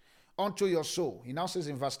rest unto your soul. He now says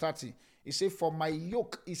in verse 30, he said, for my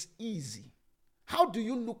yoke is easy. How do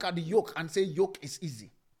you look at the yoke and say yoke is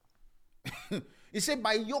easy? He said,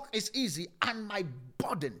 my yoke is easy and my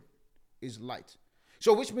burden is light.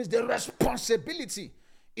 So which means the responsibility.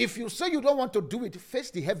 If you say you don't want to do it, face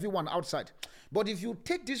the heavy one outside. But if you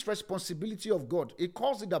take this responsibility of God, it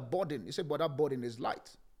calls it a burden. He said, but that burden is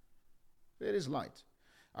light. It is light.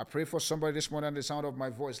 I pray for somebody this morning, the sound of my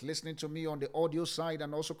voice, listening to me on the audio side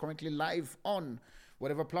and also currently live on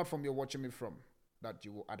whatever platform you're watching me from, that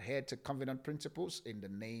you will adhere to covenant principles in the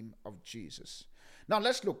name of Jesus. Now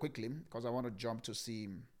let's look quickly, because I want to jump to see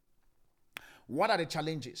what are the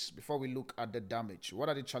challenges before we look at the damage. What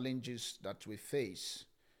are the challenges that we face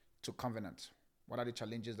to covenant? What are the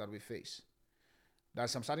challenges that we face? There are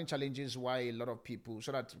some certain challenges why a lot of people,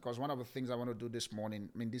 because one of the things I want to do this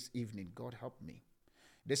evening, God help me.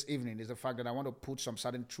 This evening is the fact that I want to put some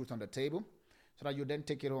certain truth on the table so that you then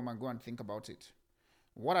take it home and go and think about it.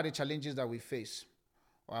 What are the challenges that we face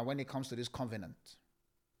when it comes to this covenant?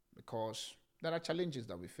 Because there are challenges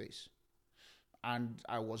that we face. And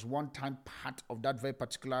I was one time part of that very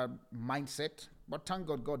particular mindset, but thank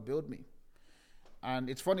God, God built me.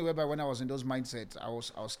 And it's funny whereby when I was in those mindsets, I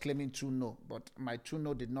was claiming true no, but my true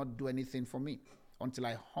no did not do anything for me until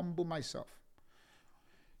I humble myself.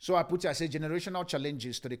 So I say generational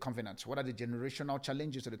challenges to the covenant. What are the generational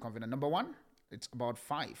challenges to the covenant? Number one, it's about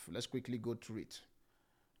 5. Let's quickly go through it.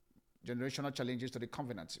 Generational challenges to the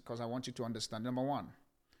covenant, because I want you to understand. Number one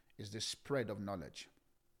is the spread of knowledge.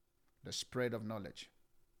 The spread of knowledge.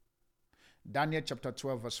 Daniel chapter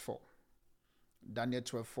 12 verse 4. Daniel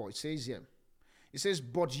 12:4. It says here, it says,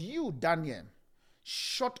 but you, Daniel,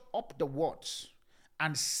 shut up the words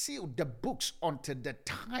and seal the books until the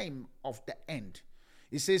time of the end.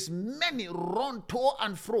 It says, many run to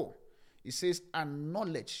and fro. It says, and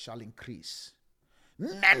knowledge shall increase.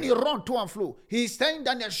 Many run to and fro. He's telling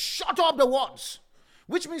Daniel, shut up the words.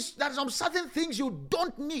 Which means there are some certain things you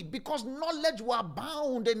don't need because knowledge will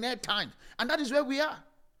abound in their time. And that is where we are.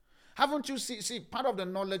 Haven't you see part of the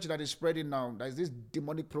knowledge that is spreading now, there's this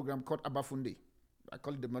demonic program called Abafundi. I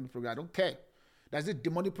call it demonic program. I don't care. There's this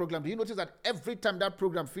demonic program. Do you notice that every time that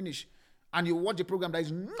program finish, and you watch the program, there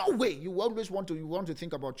is no way you always want to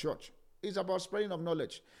think about church. It's about spreading of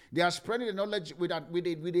knowledge. They are spreading the knowledge with a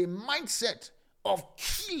mindset of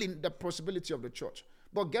killing the possibility of the church.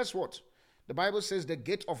 But guess what? The Bible says the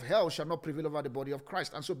gate of hell shall not prevail over the body of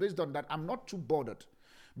Christ. And so based on that, I'm not too bothered.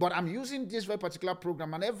 But I'm using this very particular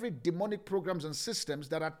program and every demonic programs and systems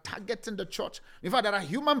that are targeting the church. In fact, there are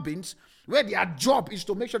human beings where their job is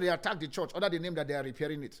to make sure they attack the church under the name that they are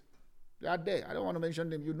repairing it. They are there. I don't want to mention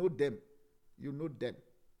them. You know them. You know them.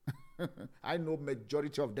 I know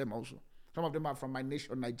majority of them also. Some of them are from my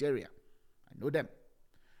nation, Nigeria. I know them.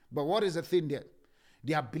 But what is the thing there?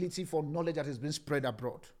 The ability for knowledge that has been spread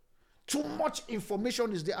abroad. Too much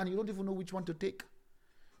information is there and you don't even know which one to take.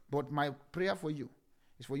 But my prayer for you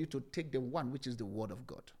is for you to take the one which is the word of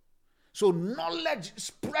God. So knowledge,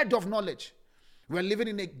 spread of knowledge. We're living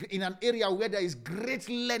in an area where there is great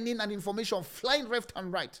learning and information flying left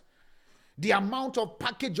and right. The amount of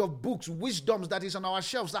package of books, wisdoms that is on our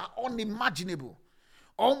shelves are unimaginable.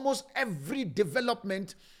 Almost every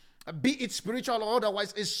development, be it spiritual or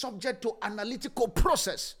otherwise, is subject to analytical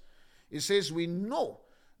process. It says we know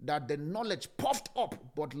that the knowledge puffed up,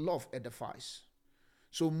 but love edifies.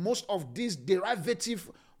 So most of these derivative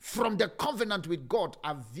from the covenant with God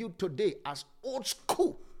are viewed today as old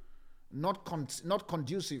school, not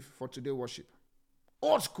conducive for today's worship.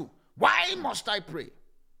 Old school. Why must I pray?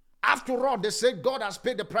 After all, they say God has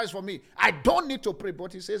paid the price for me. I don't need to pray.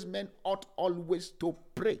 But he says men ought always to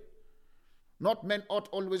pray. Not men ought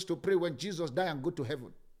always to pray when Jesus died and go to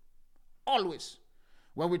heaven. Always.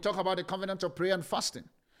 When we talk about the covenant of prayer and fasting,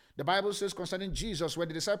 the Bible says concerning Jesus, when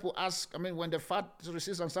the disciple ask, when the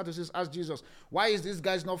Pharisees and Sadducees ask Jesus, why is these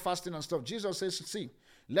guys not fasting and stuff? Jesus says, see,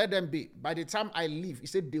 let them be. By the time I leave, he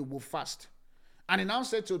said they will fast. And he now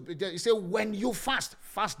said he said, when you fast,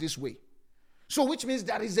 fast this way. So which means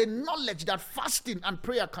there is a knowledge that fasting and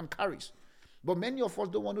prayer can carry. But many of us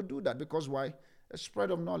don't want to do that because why? A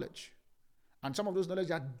spread of knowledge. And some of those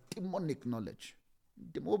knowledge are demonic knowledge.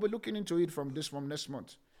 We'll be looking into it from next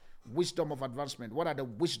month. Wisdom of advancement. What are the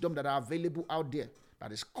wisdom that are available out there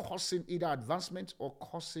that is causing either advancement or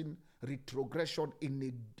causing retrogression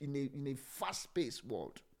in a fast-paced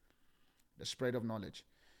world? The spread of knowledge.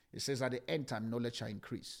 It says at the end time, knowledge shall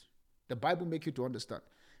increase. The Bible makes you to understand.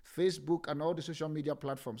 Facebook and all the social media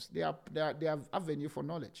platforms, they are avenue for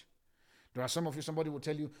knowledge. There are some of you, somebody will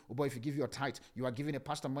tell you, oh boy, if you give your tithe, you are giving a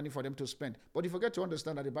pastor money for them to spend. But you forget to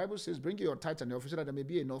understand that the Bible says, bring your tithe and the officer that there may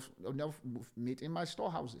be enough meat in my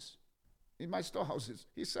storehouses. In my storehouses.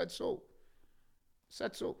 He said so.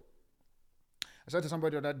 Said so. I said to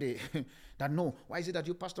somebody the other day that no, why is it that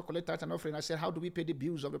you pastor collect tithe and offering? I said, how do we pay the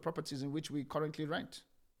bills of the properties in which we currently rent?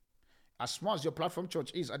 As small as your platform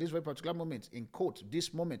church is at this very particular moment, in quote,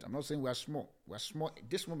 this moment, I'm not saying we're small at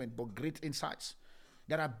this moment, but great insights.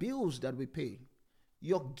 There are bills that we pay.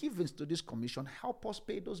 Your givings to this commission help us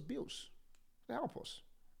pay those bills. They help us.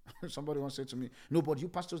 Somebody once said to me, no, but you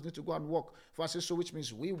pastors need to go and work. For I say, so which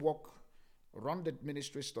means we work, run the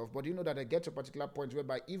ministry stuff, but you know that I get to a particular point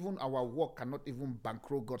whereby even our work cannot even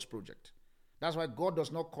bankroll God's project. That's why God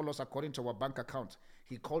does not call us according to our bank account.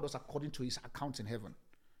 He called us according to his account in heaven.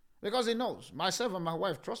 Because he knows, myself and my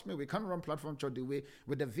wife, trust me, we can't run Platform Church the way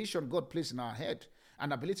with the vision God placed in our head.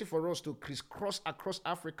 And ability for us to crisscross across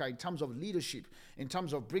Africa in terms of leadership, in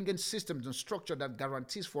terms of bringing systems and structure that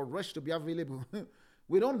guarantees for rest to be available.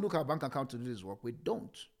 We don't look at our bank account to do this work. We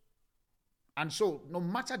don't. And so, no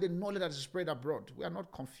matter the knowledge that is spread abroad, we are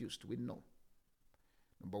not confused. We know.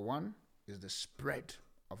 Number one is the spread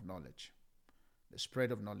of knowledge. The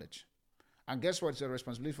spread of knowledge. And guess what? It's a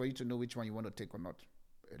responsibility for you to know which one you want to take or not.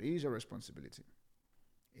 It is a responsibility.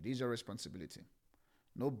 It is a responsibility.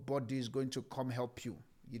 Nobody is going to come help you.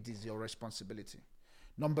 It is your responsibility.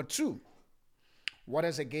 Number two, what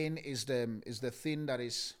is again is the thing that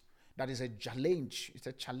is a challenge. It's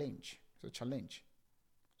a challenge. It's a challenge.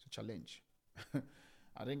 It's a challenge.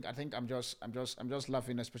 I think I'm just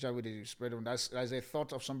laughing, especially with the spread of that. There's a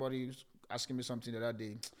thought of somebody asking me something the other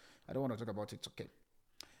day. I don't want to talk about it. It's okay.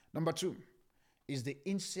 Number two is the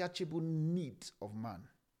insatiable need of man.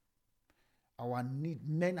 Our need,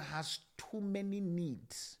 men has too many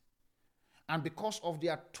needs. And because of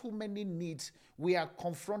their too many needs, we are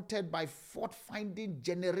confronted by fault-finding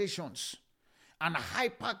generations and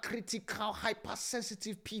hypercritical,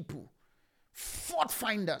 hypersensitive people.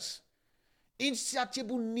 Fault-finders.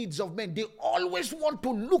 Insatiable needs of men. They always want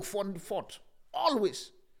to look for the fault.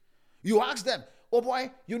 Always. You ask them, oh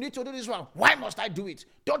boy, you need to do this one. Why must I do it?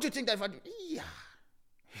 Don't you think that if I do it? Yeah.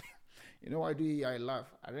 You know why I do it? I laugh.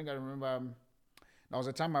 I think I remember... There was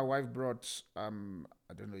a time my wife brought, I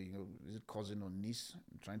don't know, is it cousin or niece?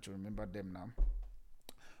 I'm trying to remember them now.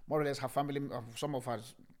 more or less her family, some of her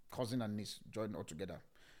cousin and niece joined all together.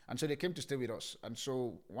 And so they came to stay with us. And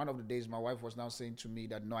so one of the days, my wife was now saying to me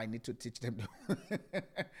that, no, I need to teach them.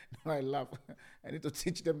 No, I laugh. I need to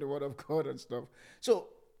teach them the word of God and stuff. So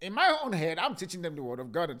in my own head, I'm teaching them the word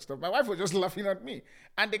of God and stuff. My wife was just laughing at me.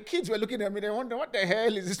 And the kids were looking at me. They wonder, what the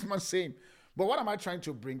hell is this man saying? But what am I trying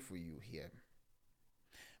to bring for you here?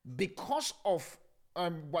 Because of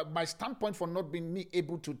my standpoint for not being me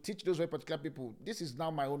able to teach those very particular people, this is now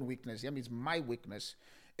my own weakness. It's my weakness.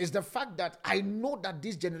 Is the fact that I know that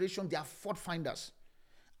this generation, they are fault finders.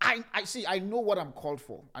 I know what I'm called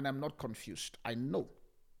for, and I'm not confused. I know.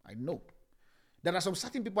 There are some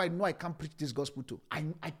certain people I know I can't preach this gospel to.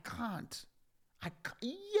 I can't.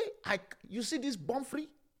 You see this Bonfrey?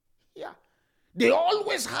 Yeah. They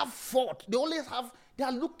always have fault. They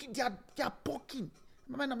are looking, they are poking.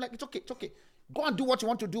 Man, I'm like, it's okay. Go and do what you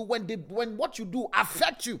want to do. When what you do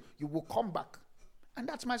affects you, you will come back. And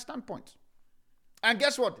that's my standpoint. And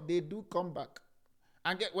guess what? They do come back.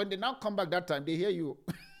 And when they now come back that time, they hear you.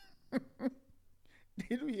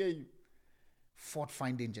 They do hear you.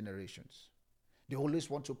 Fault-finding generations. They always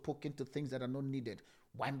want to poke into things that are not needed.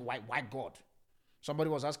 Why God?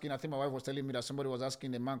 Somebody was asking, I think my wife was telling me that somebody was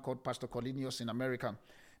asking a man called Pastor Colinius in America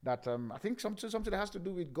that I think something that has to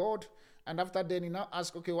do with God. And after then, he now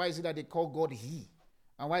asks, okay, why is it that they call God he?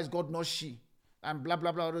 And why is God not she? And blah,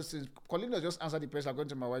 blah, blah, all those things. Colinius just answered the person according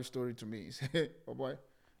to my wife's story to me. He said, hey, oh boy,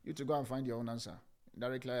 you to go and find your own answer.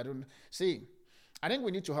 Directly, I don't... See, I think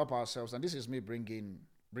we need to help ourselves. And this is me bringing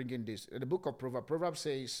this. In the book of Proverbs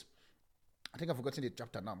says, I think I've forgotten the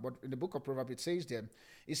chapter now, but in the book of Proverbs, it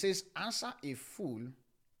says, answer a fool.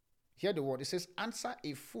 Hear the word. It says, answer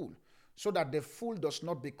a fool, so that the fool does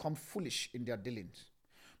not become foolish in their dealings.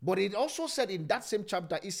 But it also said in that same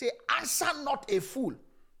chapter, it said, answer not a fool.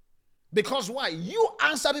 Because why? You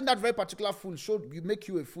answering that very particular fool should make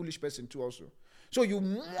you a foolish person too also. So you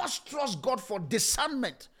must trust God for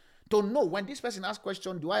discernment to know when this person asks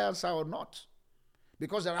question, do I answer or not?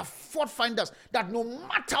 Because there are fault finders that no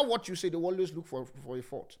matter what you say, they will always look for a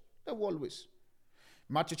fault. They will always.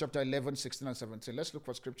 Matthew chapter 11, 16 and 17. Let's look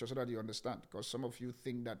for scripture so that you understand. Because some of you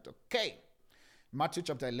think that, okay. Matthew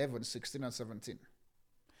chapter 11, 16 and 17.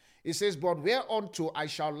 It says, but whereunto I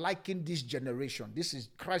shall liken this generation. This is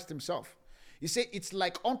Christ himself. He said, it's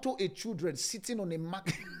like unto a children sitting on a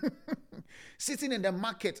market, sitting in the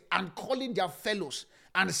market and calling their fellows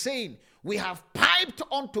and saying, we have piped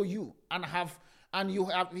unto you and you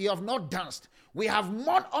have not danced. We have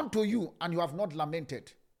mourned unto you and you have not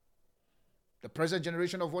lamented. The present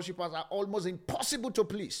generation of worshippers are almost impossible to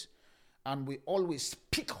please. And we always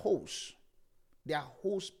speak hoes. They are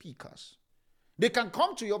hole speakers. They can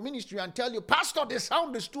come to your ministry and tell you, Pastor, the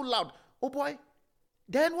sound is too loud. Oh boy,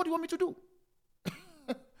 then what do you want me to do?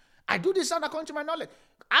 I do the sound according to my knowledge.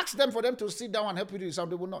 Ask them for them to sit down and help you do the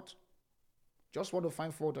sound. They will not. Just want to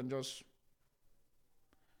find fault and just...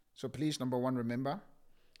 So please, number one, remember,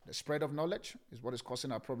 the spread of knowledge is what is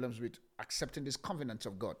causing our problems with accepting this covenant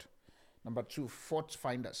of God. Number two, fault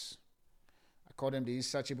finders. I call them the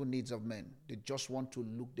insatiable needs of men. They just want to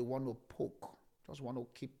look, they want to poke, just want to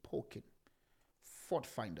keep poking. Fault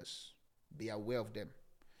finders, be aware of them.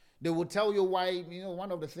 They will tell you why, one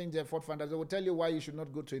of the things they're fault finders, they will tell you why you should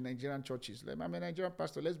not go to Nigerian churches. I'm a Nigerian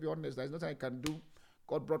pastor, let's be honest, there's nothing I can do.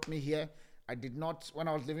 God brought me here. I did not, when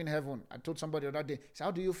I was living in heaven, I told somebody the other day, so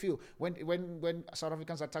how do you feel when South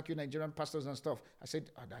Africans attack you, Nigerian pastors and stuff? I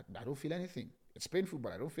said, I don't feel anything. It's painful,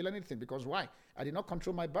 but I don't feel anything. Because why? I did not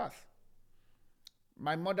control my birth.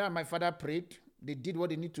 My mother and my father prayed. They did what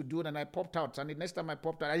they need to do, and I popped out. And the next time I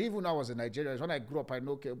popped out, I didn't even know I was in Nigeria. When I grew up, I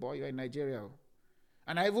know, okay, boy, you're in Nigeria.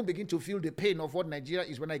 And I even begin to feel the pain of what Nigeria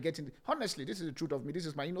is when I get in. Honestly, this is the truth of me. This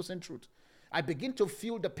is my innocent truth. I begin to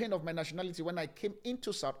feel the pain of my nationality when I came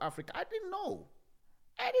into South Africa. I didn't know.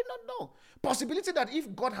 I did not know. Possibility that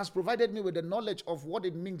if God has provided me with the knowledge of what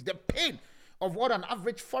it means, the pain of what an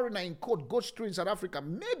average foreigner in quote goes through in South Africa,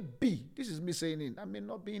 maybe, this is me saying it, I may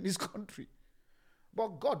not be in this country.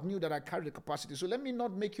 But God knew that I carried the capacity. So let me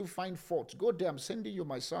not make you find fault. Go there, I'm sending you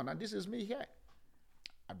my son, and this is me here.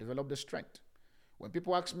 I've developed the strength. When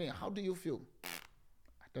people ask me, how do you feel?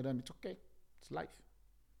 I tell them, it's okay. It's life.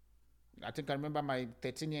 I think I remember my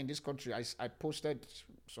 13 year in this country, I posted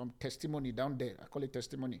some testimony down there. I call it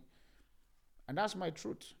testimony. And that's my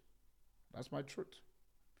truth. That's my truth.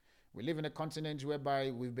 We live in a continent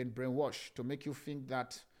whereby we've been brainwashed to make you think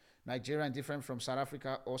that Nigeria is different from South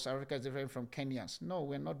Africa or South Africa is different from Kenyans. No,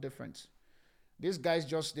 we're not different. These guys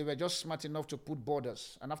they were just smart enough to put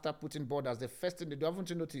borders. And after putting borders, the first thing they do,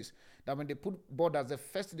 haven't you noticed that when they put borders, the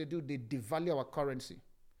first thing they do, they devalue our currency.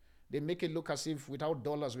 They make it look as if without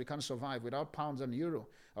dollars we can't survive, without pounds and euro.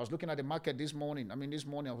 I was looking at the market this morning. This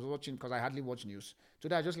morning I was watching, because I hardly watch news.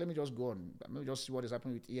 Today, let me just go on. Let me just see what is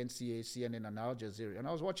happening with ENCA, CNN, and Al Jazeera. And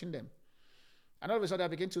I was watching them. And all of a sudden, I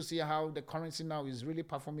begin to see how the currency now is really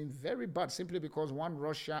performing very bad, simply because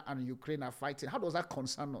Russia and Ukraine are fighting. How does that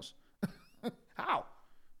concern us? How?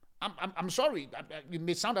 I'm sorry. It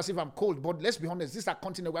may sound as if I'm cold, but let's be honest. This is a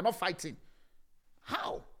continent. We're not fighting.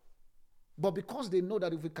 How? But because they know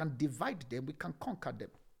that if we can divide them, we can conquer them.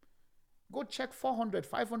 Go check 400,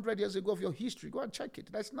 500 years ago of your history. Go and check it.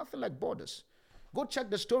 There's nothing like borders. Go check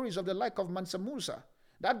the stories of the like of Mansa Musa.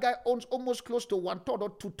 That guy owns almost close to 1/3 or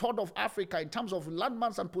 2/3 of Africa in terms of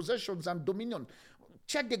landmass and possessions and dominion.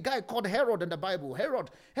 Check the guy called Herod in the Bible. Herod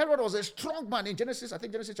was a strong man in Genesis, I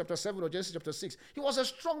think Genesis chapter 7 or Genesis chapter 6. He was a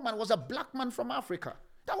strong man, was a black man from Africa.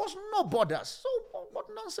 There was no borders. So what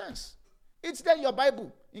nonsense. It's there in your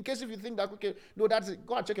Bible. In case if you think that, okay, no, that's it.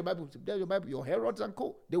 Go and check your Bible. There your Bible. Your Herods and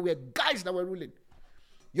co. They were guys that were ruling.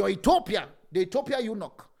 Your Ethiopia, the Ethiopia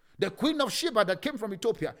eunuch, the queen of Sheba that came from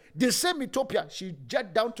Ethiopia, the same Ethiopia, she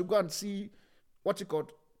jet down to go and see, what's it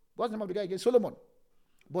called? What's the name of the guy again? Solomon.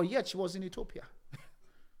 But yet she was in Ethiopia.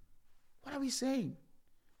 What are we saying?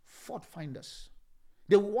 Fault finders.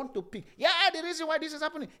 They want to pick. Yeah, the reason why this is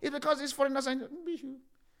happening is because these foreigners are.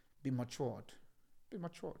 Be matured. Be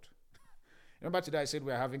matured. Remember today I said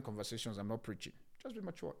we're having conversations, I'm not preaching. Just be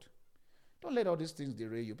matured. Don't let all these things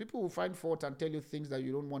derail you. People will find fault and tell you things that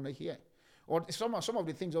you don't want to hear. Or some of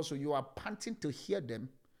the things also, you are panting to hear them.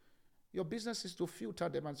 Your business is to filter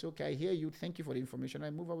them and say, okay, I hear you, thank you for the information,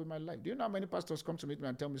 I move on with my life. Do you know how many pastors come to meet me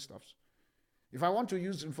and tell me stuff? If I want to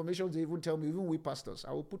use information, they even tell me, even we pastors,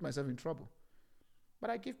 I will put myself in trouble.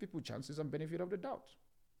 But I give people chances and benefit of the doubt.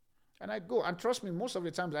 And I go, and trust me, most of the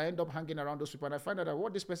times I end up hanging around those people and I find out that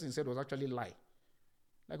what this person said was actually a lie.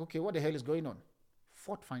 Like, okay, what the hell is going on?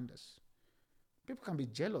 Fault finders. People can be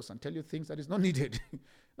jealous and tell you things that is not needed.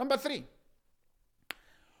 Number 3.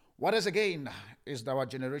 What is again is our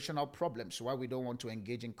generational problems, why we don't want to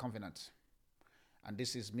engage in covenant. And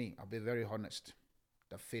this is me, I'll be very honest.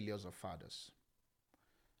 The failures of fathers.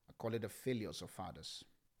 I call it the failures of fathers.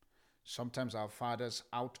 Sometimes our fathers,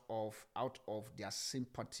 out of their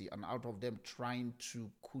sympathy and out of them trying to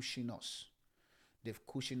cushion us, they've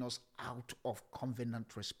cushioned us out of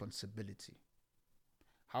covenant responsibility.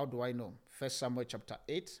 How do I know? 1 Samuel chapter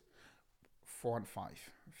 8, 4 and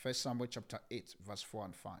 5. 1 Samuel chapter 8, verse 4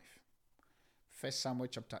 and 5. 1 Samuel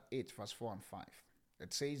chapter 8, verse 4 and 5.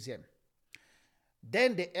 It says here,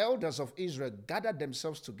 then the elders of Israel gathered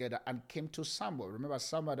themselves together and came to Samuel. Remember,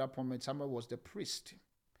 Samuel at that point, Samuel was the priest.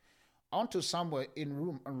 Unto Samuel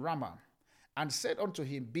in Ramah, and said unto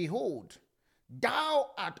him, behold,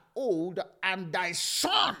 thou art old, and thy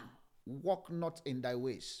son walk not in thy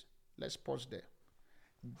ways. Let's pause there.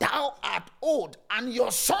 Thou art old, and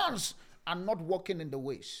your sons are not walking in the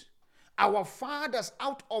ways. Our fathers,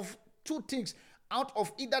 out of two things, out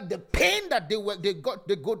of either the pain that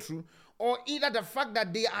they go through, or either the fact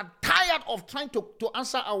that they are tired of trying to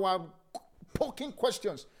answer our poking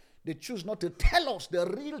questions, they choose not to tell us the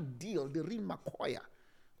real deal, the real McCoy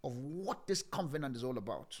of what this covenant is all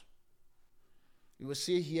about. You will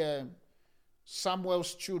see here,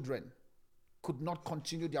 Samuel's children could not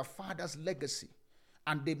continue their father's legacy,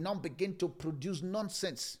 and they now begin to produce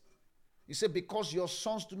nonsense. He said, because your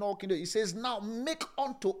sons do not walk in the... He says, now make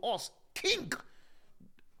unto us king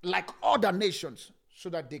like other nations, so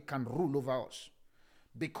that they can rule over us.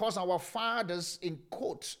 Because our fathers, in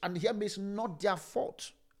quotes, and here means not their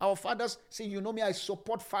fault. Our fathers say, you know me, I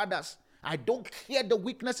support fathers. I don't care the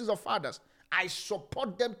weaknesses of fathers. I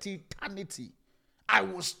support them to eternity. I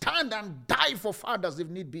will stand and die for fathers if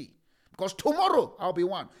need be. Because tomorrow I'll be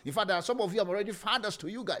one. In fact, there are some of you, I'm already fathers to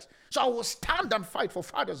you guys. So I will stand and fight for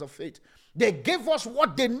fathers of faith. They gave us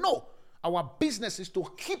what they know. Our business is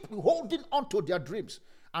to keep holding on to their dreams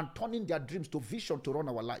and turning their dreams to vision to run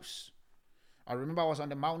our lives. I remember I was on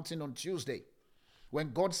the mountain on Tuesday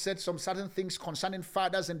when God said some certain things concerning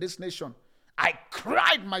fathers in this nation. I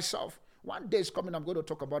cried myself. One day is coming, I'm going to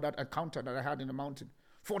talk about that encounter that I had in the mountain.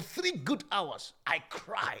 For 3 good hours, I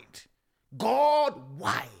cried. God,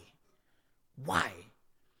 why? Why?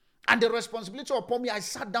 And the responsibility upon me, I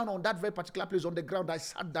sat down on that very particular place on the ground. I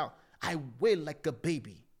sat down. I wailed like a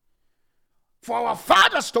baby. For our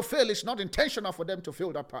fathers to fail, it's not intentional for them to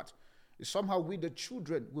fail that part. It's somehow we, the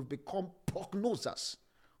children, will become prognosers,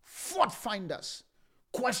 fault finders,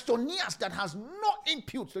 questionnaires that has no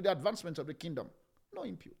input to the advancement of the kingdom. No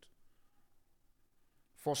input.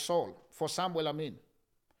 For Samuel,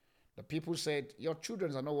 the people said, your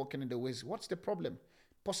children are not walking in the ways. What's the problem?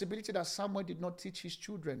 Possibility that Samuel did not teach his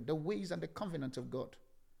children the ways and the covenant of God.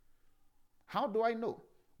 How do I know?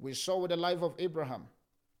 We saw with the life of Abraham.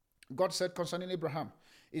 God said concerning Abraham,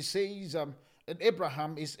 He says,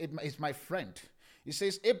 Abraham is my friend. He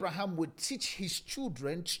says, Abraham would teach his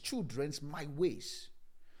children's my ways.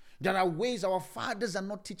 There are ways our fathers are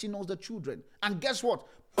not teaching us the children. And guess what?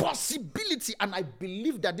 Possibility, and I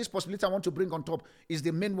believe that this possibility I want to bring on top is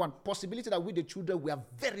the main one. Possibility that we the children, we are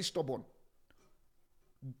very stubborn.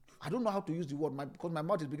 I don't know how to use the word because my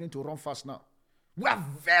mouth is beginning to run fast now. We are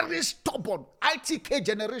very stubborn. ITK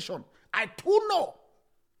generation. I too know.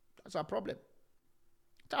 That's our problem.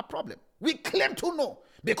 It's our problem. We claim to know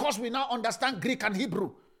because we now understand Greek and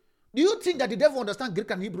Hebrew. Do you think that the devil understands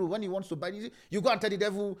Greek and Hebrew when he wants to buy it? You go and tell the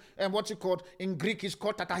devil, and what's it called? In Greek, it's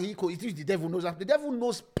called tatahiko. It is the devil knows that. The devil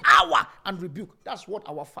knows power and rebuke. That's what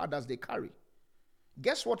our fathers, they carry.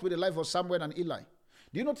 Guess what with the life of Samuel and Eli?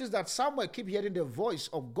 Do you notice that Samuel keep hearing the voice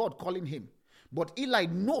of God calling him? But Eli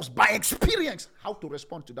knows by experience how to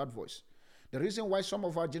respond to that voice. The reason why some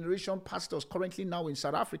of our generation pastors currently now in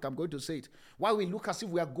South Africa, I'm going to say it, why we look as if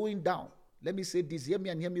we are going down. Let me say this, hear me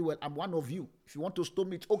and hear me well. I'm one of you. If you want to stone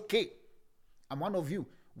me, it's okay. I'm one of you.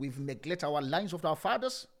 We've neglected our lines of our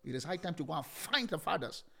fathers. It is high time to go and find the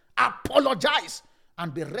fathers. Apologize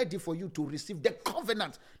and be ready for you to receive the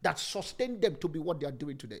covenant that sustained them to be what they are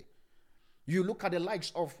doing today. You look at the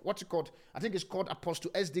likes of, what's it called? I think it's called Apostle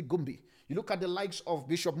S.D. Gumbi. You look at the likes of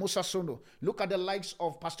Bishop Musa Sono. Look at the likes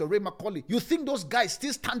of Pastor Ray McCauley. You think those guys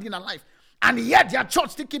still standing alive. And yet their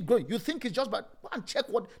church still keep growing. You think it's just bad. Go and check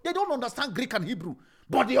what. They don't understand Greek and Hebrew.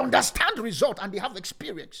 But they understand result and they have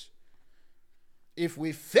experience. If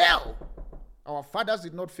we fail, our fathers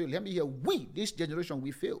did not fail. Let me hear, we, this generation,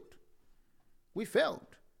 we failed. We failed.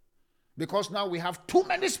 Because now we have too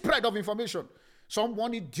many spread of information.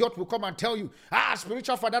 One idiot will come and tell you,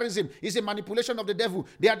 spiritual fatherism is a manipulation of the devil.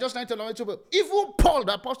 They are just trying to learn to. Even Paul,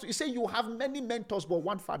 the apostle, he said you have many mentors but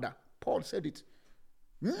one father. Paul said it.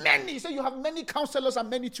 Many. He said you have many counselors and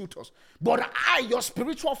many tutors. But I, your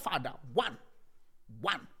spiritual father, one.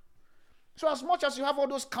 So as much as you have all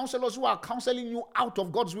those counselors who are counseling you out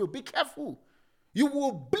of God's will, be careful. You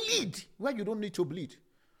will bleed where you don't need to bleed.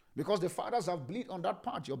 Because the fathers have bleed on that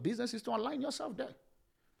part. Your business is to align yourself there.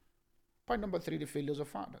 Point number 3, the failures of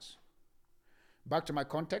fathers. Back to my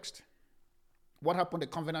context. What happened? The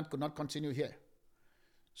covenant could not continue here.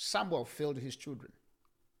 Samuel failed his children.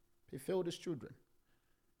 He failed his children.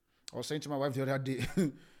 I was saying to my wife the other day,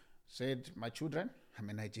 said, my children, I'm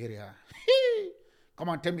in Nigeria. Come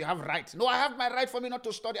on, tell me you have rights. No, I have my right for me not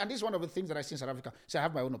to study. And this is one of the things that I see in South Africa. Say, I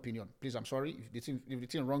have my own opinion. Please, I'm sorry. If the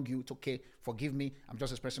thing wrong you, it's okay. Forgive me. I'm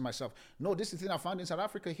just expressing myself. No, this is the thing I found in South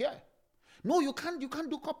Africa here. No, you can't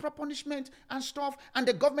do corporal punishment and stuff. And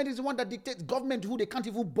the government is the one that dictates. Government who they can't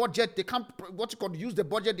even budget. They can't, use the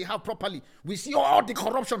budget they have properly. We see all the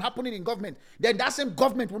corruption happening in government. Then that same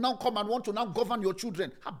government will now come and want to now govern your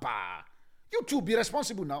children. Haba. You two be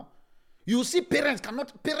responsible now. You see parents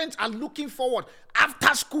are looking forward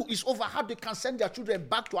after school is over how they can send their children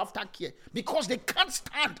back to aftercare because they can't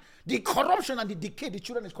stand the corruption and the decay the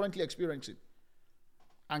children is currently experiencing.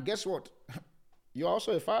 And guess what? You're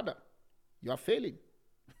also a father. You are failing.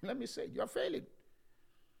 Let me say, you are failing.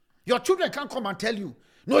 Your children can't come and tell you,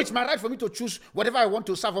 no, it's my right for me to choose whatever I want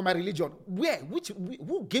to serve for my religion.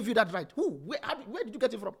 Who gave you that right? Where did you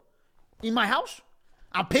get it from? In my house?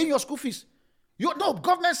 I'm paying your school fees. No,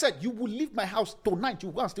 government said you will leave my house tonight. You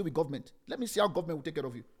will go and stay with government. Let me see how government will take care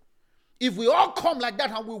of you. If we all come like that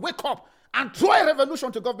and we wake up and throw a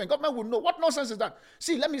revolution to government will know. What nonsense is that?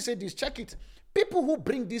 See, let me say this. Check it. People who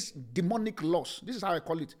bring these demonic laws, this is how I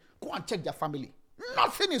call it, go and check their family.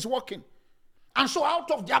 Nothing is working. And so out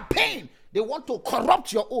of their pain, they want to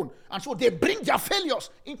corrupt your own. And so they bring their failures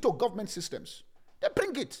into government systems. They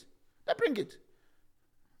bring it.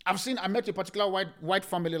 I met a particular white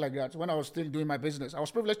family like that when I was still doing my business. I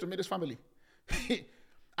was privileged to meet this family.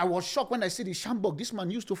 I was shocked when I see the shambok. This man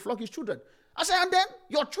used to flog his children. I said, and then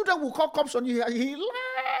your children will call cops on you. He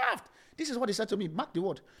laughed. This is what he said to me. Mark the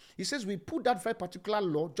word. He says, we put that very particular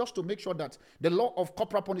law just to make sure that the law of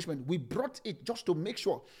corporal punishment, we brought it just to make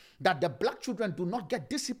sure that the black children do not get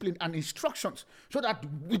discipline and instructions so that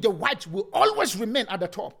the whites will always remain at the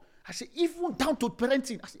top. I said, even down to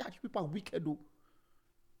parenting. I said, you people are wicked though.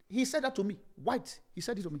 He said that to me. White. He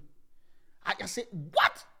said it to me. I said,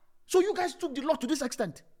 what? So you guys took the law to this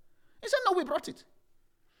extent? He said, no, we brought it.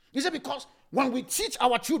 He said, because when we teach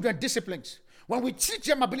our children disciplines, when we teach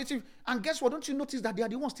them ability, and guess what? Don't you notice that they are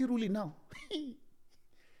the ones still ruling now?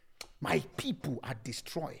 My people are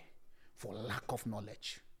destroyed for lack of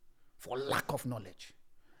knowledge. For lack of knowledge.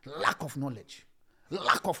 Lack of knowledge.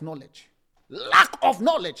 Lack of knowledge. Lack of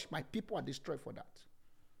knowledge. My people are destroyed for that.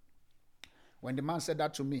 When the man said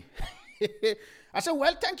that to me, I said,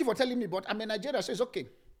 well, thank you for telling me, but I'm in Nigeria, so it's okay.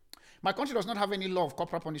 My country does not have any law of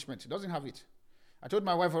corporal punishment. It doesn't have it. I told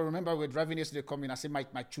my wife, I remember we were driving yesterday coming. I said, my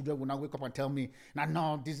children will now wake up and tell me,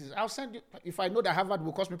 no, I'll send you. If I know that Harvard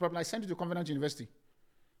will cause me problem, I send you to Covenant University.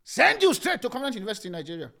 Send you straight to Covenant University in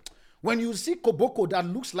Nigeria. When you see Koboko that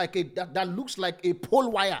looks like a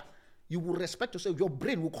pole wire, you will respect yourself. Your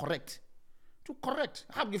brain will correct. To correct.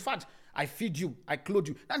 In fact, I feed you, I clothe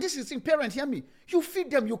you. And this is in parents, hear me. You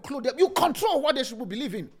feed them, you clothe them, you control what they should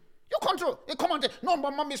believe in. You control. They come and say, no,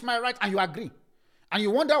 but mom is my right, and you agree. And you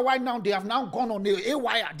wonder why now they have now gone on a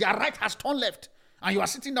wire. Their right has turned left. And you are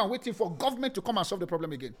sitting down waiting for government to come and solve the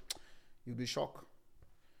problem again. You'll be shocked.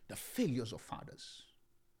 The failures of fathers.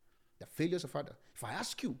 The failures of fathers. If I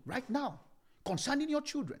ask you right now, concerning your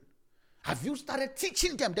children, have you started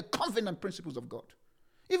teaching them the covenant principles of God?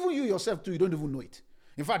 Even you yourself too, you don't even know it.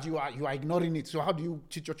 In fact, you are ignoring it. So how do you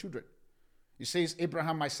teach your children? He says,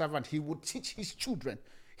 Abraham, my servant, he would teach his children.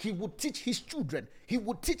 He would teach his children. He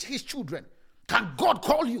would teach his children. Can God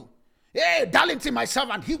call you? Hey, Darlington, my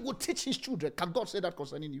servant, he would teach his children. Can God say that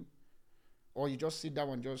concerning you? Or you just sit down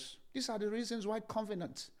and these are the reasons why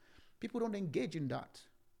covenants. People don't engage in that.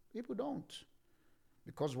 People don't.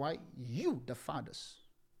 Because why? You, the fathers,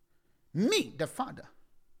 me, the father,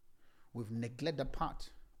 we've neglected the part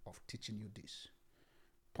of teaching you this.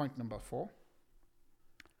 Point number 4.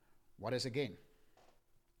 What is again?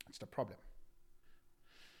 It's the problem.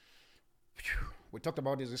 We talked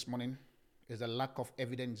about this morning. Is a lack of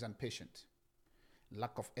evidence and patience.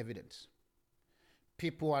 Lack of evidence.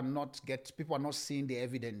 People are not seeing the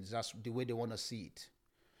evidence as the way they want to see it.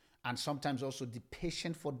 And sometimes also the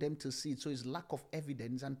patience for them to see it. So it's lack of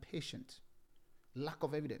evidence and patience. Lack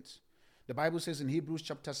of evidence. The Bible says in Hebrews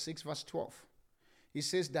chapter 6 verse 12. It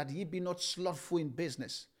says that ye be not slothful in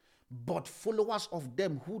business, but followers of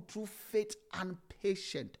them who through faith and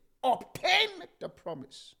patience obtain the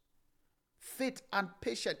promise. Faith and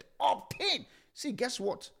patience obtain. See, guess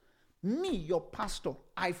what? Me, your pastor,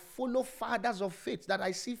 I follow fathers of faith that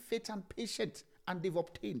I see faith and patience and they've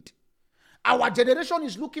obtained. Our generation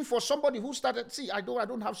is looking for somebody who started. See, I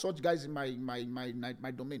don't have such guys in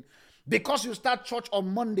my domain. Because you start church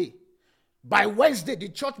on Monday, by Wednesday, the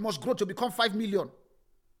church must grow to become 5 million.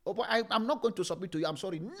 Oh, but I'm not going to submit to you. I'm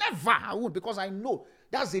sorry. Never. I won't, because I know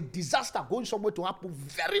that's a disaster going somewhere to happen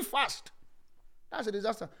very fast. That's a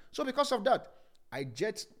disaster. So because of that,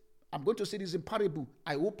 I'm going to say this in parable.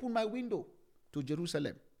 I open my window to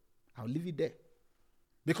Jerusalem. I'll leave it there.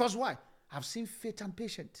 Because why? I've seen faith and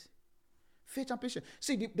patience. Faith and patience.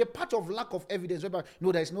 See, the part of lack of evidence, whereby,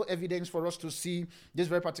 no, there is no evidence for us to see this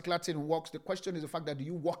very particular thing works. The question is the fact that do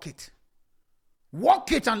you walk it?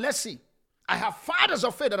 Walk it and let's see. I have fathers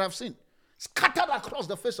of faith that I've seen scattered across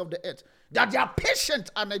the face of the earth, that their patience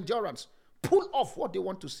and endurance pull off what they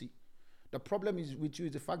want to see. The problem is with you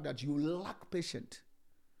is the fact that you lack patience.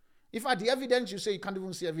 If at the evidence you say you can't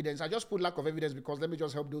even see evidence, I just put lack of evidence because let me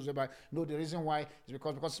just help those whereby no, the reason why is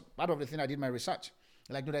because part of the thing I did my research.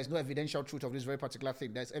 Like, no, there's no evidential truth of this very particular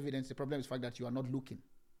thing. There's evidence. The problem is the fact that you are not looking.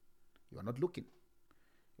 You are not looking.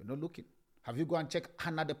 You're not looking. Have you go and check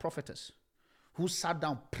Hannah the prophetess, who sat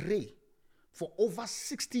down, pray for over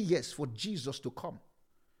 60 years for Jesus to come?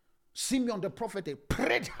 Simeon the prophet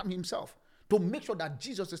prayed himself to make sure that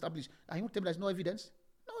Jesus established. And you tell me there's no evidence?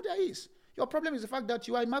 No, there is. Your problem is the fact that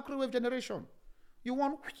you are a microwave generation. You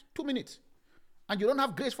want 2 minutes. And you don't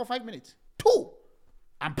have grace for 5 minutes. 2.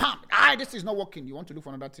 And bam, this is not working. You want to look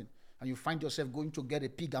for another thing. And you find yourself going to get a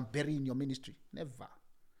pig and bury in your ministry. Never.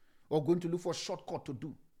 Or going to look for a shortcut to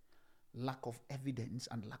do. Lack of evidence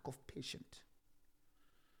and lack of patience.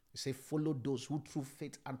 You say, follow those who through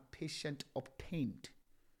faith and patience obtained.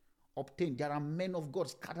 There are men of God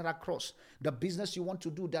scattered across the business you want to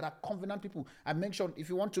do. There are covenant people. I mentioned, if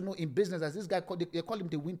you want to know in business, as this guy called, they call him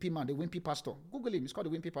the wimpy man, the wimpy pastor. Google him. It's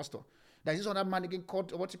called the wimpy pastor. There's this other man again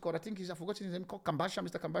called, what's he called? I think I forgot his name, called Kambasha,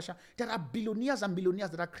 Mr. Kambasha. There are billionaires and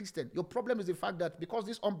millionaires that are Christian. Your problem is the fact that because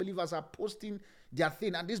these unbelievers are posting their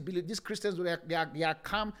thing, and these Christians, they are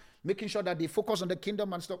calm, making sure that they focus on the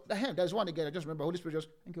kingdom and stuff. There's one again. I just remember. Holy Spirit,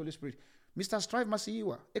 thank you, Holy Spirit. Mr. Strive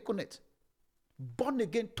Masiyiwa, Econet. Born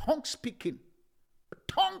again, tongue speaking.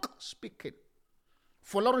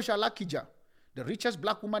 Folorunsha Lakija, the richest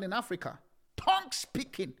black woman in Africa, tongue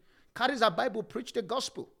speaking, carries a Bible, preach the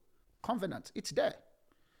gospel. Covenant, it's there.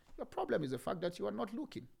 Your problem is the fact that you are not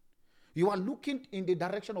looking. You are looking in the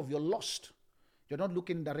direction of your lost. You're not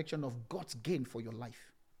looking in the direction of God's gain for your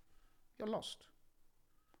life. You're lost.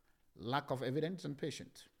 Lack of evidence and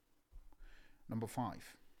patience. Number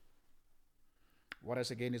 5. What else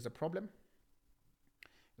again is the problem?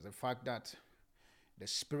 Is the fact that the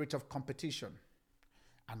spirit of competition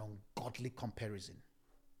an ungodly comparison.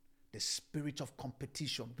 The spirit of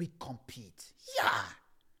competition. We compete. Yeah.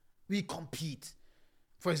 We compete.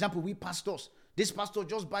 For example, we pastors. This pastor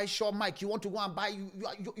just buy Shaw mic. You want to go and buy,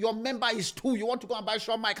 your member is 2. You want to go and buy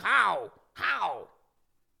Shaw mic. How?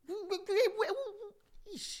 Who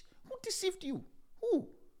deceived you? Who?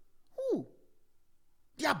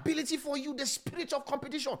 The ability for you, the spirit of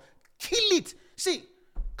competition. Kill it. See,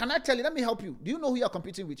 can I tell you? Let me help you. Do you know who you are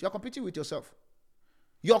competing with? You are competing with yourself.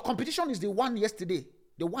 Your competition is the one yesterday.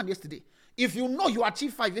 The one yesterday. If you know you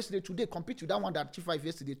achieved 5 yesterday, today compete with that one that achieved 5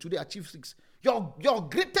 yesterday, today achieved 6. Your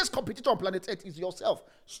greatest competitor on planet Earth is yourself.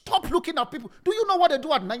 Stop looking at people. Do you know what they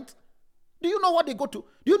do at night? Do you know what they go to?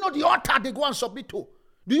 Do you know the altar they go and submit to?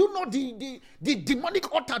 Do you know the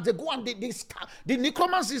demonic altar they go and the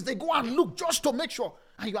necromancies they go and look just to make sure?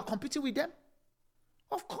 And you are competing with them?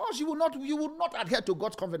 Of course you will not adhere to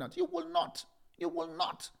God's covenant. You will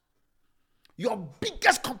not. Your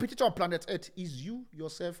biggest competitor on planet Earth is you,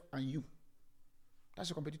 yourself, and you. That's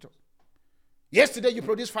your competitor. Yesterday you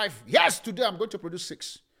produced 5. Yes, today I'm going to produce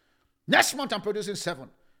 6. Next month I'm producing 7.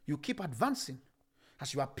 You keep advancing.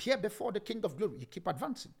 As you appear before the King of Glory, you keep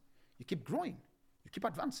advancing. You keep growing. You keep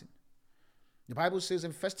advancing. The Bible says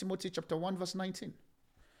in 1 Timothy chapter 1 verse 19.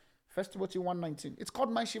 1 Timothy 1:19. It's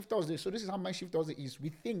called Mind Shift Thursday. So this is how Mind Shift Thursday is. We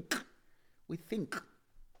think.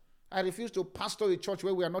 I refuse to pastor a church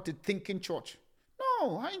where we are not a thinking church.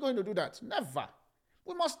 No, I ain't going to do that. Never.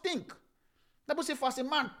 We must think. The Bible says, for as a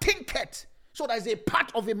man thinketh, so that is a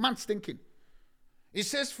part of a man's thinking. It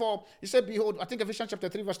says, behold, I think Ephesians chapter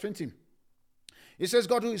 3 verse 20. It says,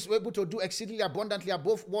 God who is able to do exceedingly abundantly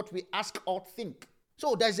above what we ask or think.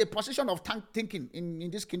 So there is a position of thinking in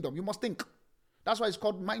this kingdom. You must think. That's why it's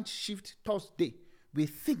called Mind Shift Thursday. We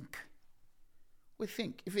think. If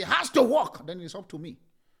it has to work, then it's up to me.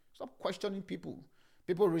 Stop questioning people.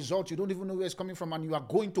 People result, you don't even know where it's coming from, and you are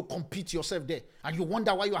going to compete yourself there. And you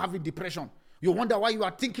wonder why you are having depression. You wonder why you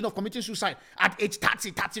are thinking of committing suicide at age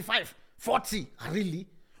 30, 35, 40. Really?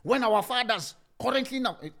 When our fathers currently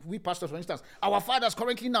now, we pastors for instance, our fathers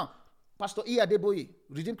currently now, Pastor E. Adeboye,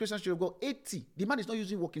 Redeemed Christians Church, go 80. The man is not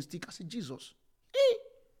using walking stick. I said, Jesus.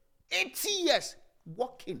 80 years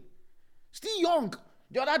walking. Still young.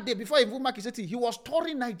 The other day, before he even marked his 80, he was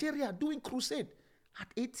touring Nigeria, doing crusade at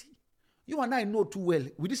 80. You and I know too well,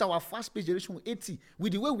 with this our fast-paced generation, 80,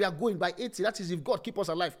 with the way we are going by 80, that is if God keep us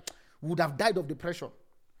alive, we would have died of depression.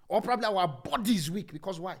 Or probably our body is weak.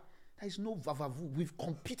 Because why? There is no vavavu. We've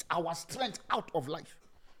compete our strength out of life.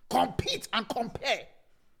 Compete and compare.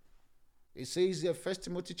 It says here, 1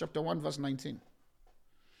 Timothy chapter 1 verse 19.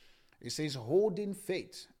 It says, holding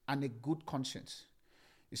faith and a good conscience.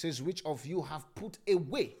 It says, which of you have put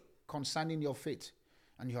away concerning your faith,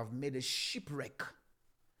 and you have made a shipwreck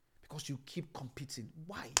because you keep competing.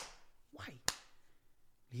 Why?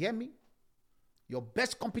 You hear me? Your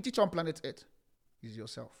best competitor on planet Earth is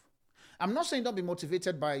yourself. I'm not saying don't be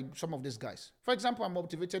motivated by some of these guys. For example, I'm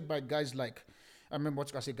motivated by guys like,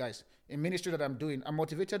 in ministry that I'm doing, I'm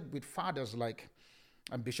motivated with fathers like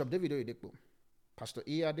Bishop David Oyedepo, Pastor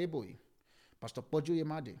E. Adeboye, Pastor Poju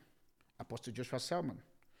Yemade, Apostle Joshua Selman,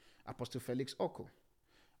 Apostle Felix Oko,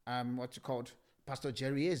 Pastor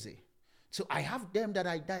Jerry Eze. So I have them that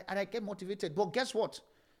I get motivated. But guess what?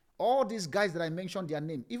 All these guys that I mentioned their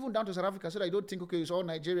name, even down to South Africa, so that I don't think, okay, it's all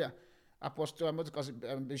Nigeria. Apostle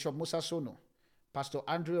Bishop Musa Sono, Pastor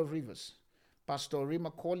Andrew of Rivers, Pastor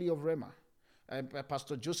Rima Koli of Rema,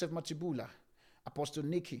 Pastor Joseph Matibula, Apostle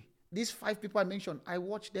Nikki. These 5 people I mentioned, I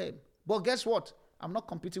watch them. But guess what? I'm not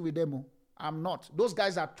competing with them. I'm not. Those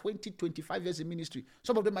guys are 20, 25 years in ministry.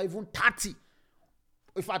 Some of them are even 30.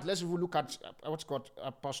 In fact, let's even look at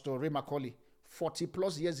Pastor Ray Macaulay. 40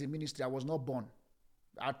 plus years in ministry. I was not born.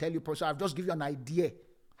 I'll tell you, Pastor, I've just given you an idea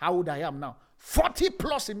how old I am now. 40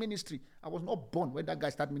 plus in ministry. I was not born when that guy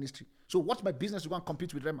started ministry. So what's my business to go and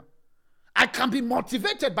compete with Rema? I can be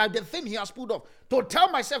motivated by the thing he has pulled off. To tell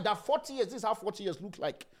myself that 40 years, this is how 40 years look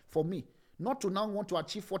like for me. Not to now want to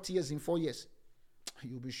achieve 40 years in 4 years.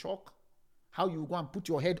 You'll be shocked how you go and put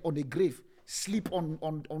your head on a grave, sleep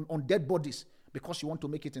on dead bodies because you want to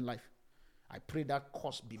make it in life. I pray that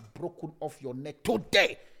curse be broken off your neck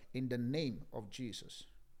today in the name of Jesus.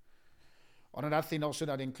 Another thing also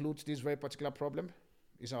that includes this very particular problem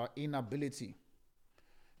is our inability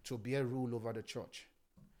to bear rule over the church.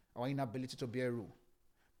 Our inability to bear rule.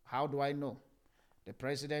 How do I know? The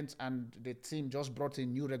president and the team just brought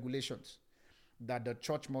in new regulations that the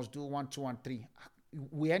church must do 1, 2, and 3.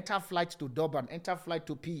 We enter flight to Durban, enter flight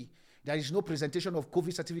to PE. There is no presentation of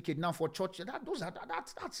COVID certificate now for church. That's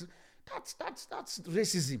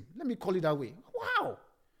racism. Let me call it that way. Wow.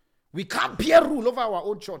 We can't bear rule over our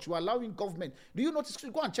own church. We're allowing government. Do you notice?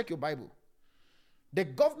 Go and check your Bible. The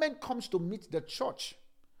government comes to meet the church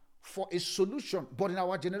for a solution. But in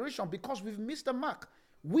our generation, because we've missed the mark,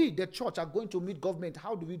 we, the church, are going to meet government.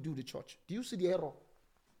 How do we do the church? Do you see the error?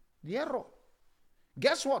 The error.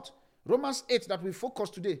 Guess what? Romans 8 that we focus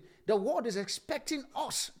today, the word is expecting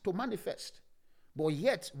us to manifest. But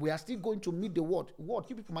yet, we are still going to meet the word. Word,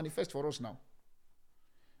 you people manifest for us now.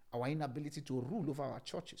 Our inability to rule over our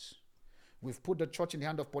churches. We've put the church in the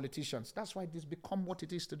hand of politicians. That's why it has become what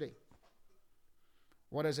it is today.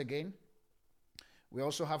 What else again? We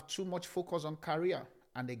also have too much focus on career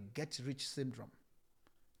and a get-rich syndrome.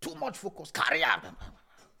 Too much focus. Career.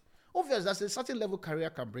 Obviously, there's a certain level career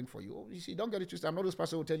can bring for you. You see, don't get it twisted. I'm not this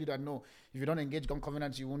person who will tell you that, no, if you don't engage God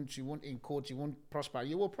covenants, you won't in court, you won't prosper.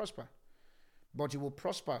 You will prosper. But you will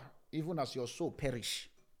prosper even as your soul perish.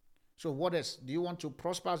 So what else? Do you want to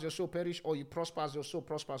prosper as your soul perish, or you prosper as your soul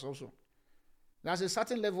prospers also? There's a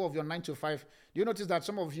certain level of your 9 to 5. Do you notice that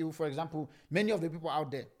some of you, for example, many of the people out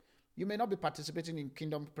there, you may not be participating in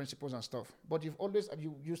kingdom principles and stuff, but you've always,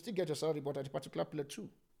 you still get your salary, but at a particular pillar too.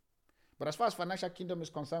 But as far as financial kingdom is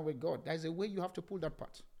concerned with God, there's a way you have to pull that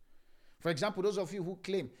part. For example, those of you who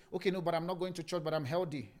claim, okay, no, but I'm not going to church, but I'm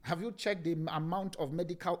healthy. Have you checked the amount of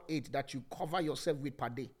medical aid that you cover yourself with per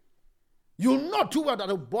day? You'll not do well that,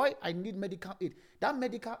 oh boy, I need medical aid. That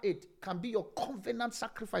medical aid can be your covenant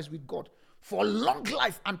sacrifice with God for long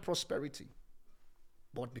life and prosperity.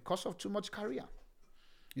 But because of too much career,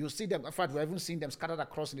 you see them. In fact, we're even seeing them scattered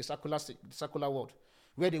across in the secular world,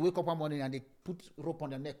 where they wake up one morning and they put rope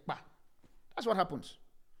on their neck. Bah. That's what happens.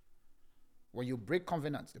 When you break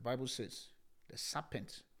covenants, the Bible says, the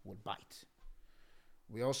serpent will bite.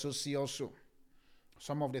 We also see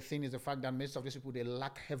some of the thing is the fact that most of these people, they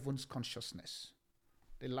lack heaven's consciousness.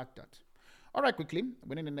 They lack that. All right, quickly,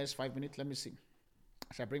 within the next 5 minutes, let me see.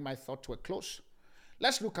 As I bring my thought to a close,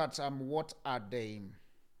 let's look at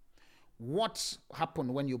what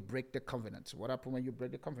happened when you break the covenant. What happened when you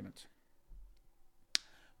break the covenant?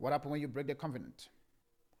 What happened when you break the covenant?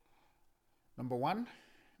 Number one,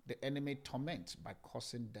 the enemy torments by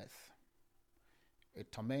causing death.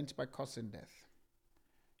 It torments by causing death.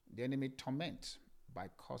 The enemy torments by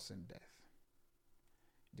causing death.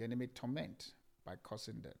 The enemy torments by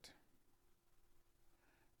causing death.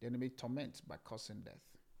 The enemy torments by causing death.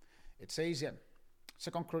 It says here,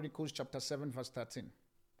 2 Chronicles chapter 7 verse 13.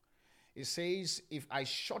 It says, if I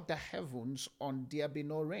shut the heavens and there be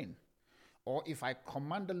no rain, or if I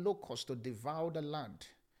command the locusts to devour the land,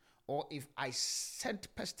 or if I send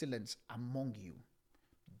pestilence among you,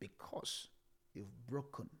 because you've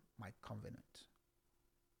broken my covenant.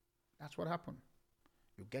 That's what happened.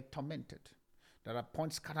 You get tormented. There are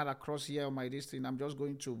points scattered across here on my list, and I'm just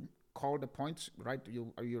going to call the points.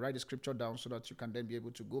 You write the scripture down so that you can then be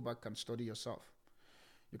able to go back and study yourself.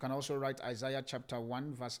 You can also write Isaiah chapter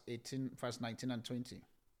 1, verse 19 and 20.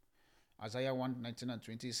 Isaiah 1, 19 and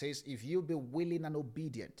 20. It says, if you be willing and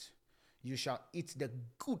obedient, you shall eat the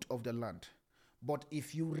good of the land. But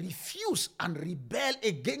if you refuse and rebel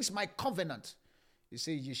against my covenant, it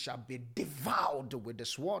says, you shall be devoured with the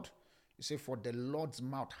sword. You say, for the Lord's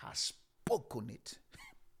mouth has spoken it.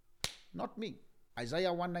 Not me.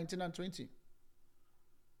 Isaiah 1, 19 and 20.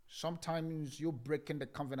 Sometimes you're breaking the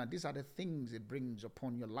covenant. These are the things it brings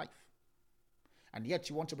upon your life. And yet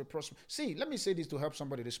you want to be prosperous. See, let me say this to help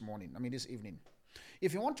somebody this evening.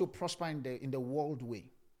 If you want to prosper in the world way,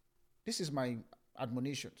 this is my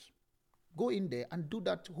admonitions. Go in there and do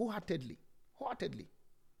that wholeheartedly. Wholeheartedly.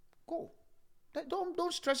 Go.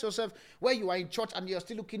 Don't stress yourself where you are in church and you're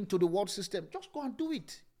still looking to the world system. Just go and do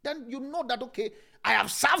it. Then you know that, okay, I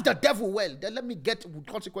have served the devil well. Then let me get the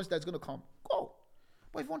consequence that's going to come. Go.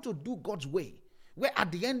 But if you want to do God's way, where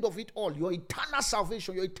at the end of it all, your eternal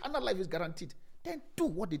salvation, your eternal life is guaranteed, then do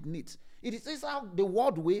what it needs. It is how the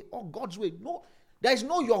world way or God's way. No, there is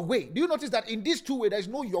no your way. Do you notice that in these two ways, there is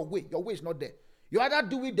no your way. Your way is not there. You either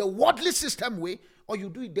do it the worldly system way or you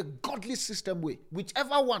do it the godly system way.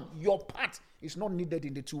 Whichever one, your part is not needed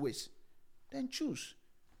in the two ways. Then choose.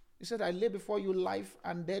 He said, I lay before you life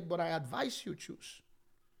and death, but I advise you choose.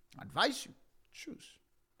 Advise you choose.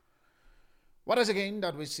 What is again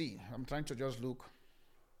that we see? I'm trying to just look.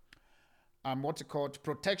 What's it called?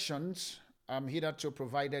 Protections hitherto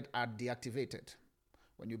provided are deactivated.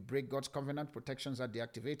 When you break God's covenant, protections are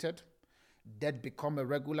deactivated. Debt become a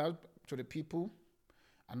regular to the people.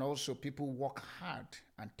 And also people work hard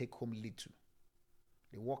and take home little.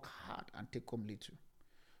 They work hard and take home little.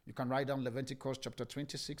 You can write down Leviticus chapter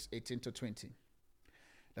 26, 18 to 20.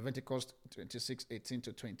 Leviticus 26, 18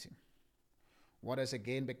 to 20. What else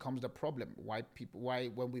again becomes the problem? Why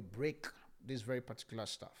when we break this very particular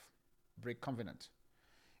stuff? break covenant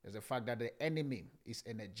is the fact that the enemy is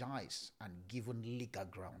energized and given legal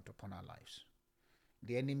ground upon our lives.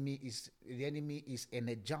 The enemy is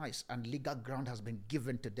energized and legal ground has been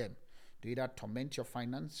given to them to either torment your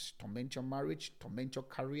finance, torment your marriage, torment your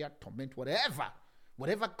career, torment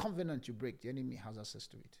whatever covenant you break, the enemy has access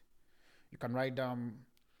to it. You can write down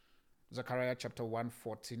Zechariah chapter 1,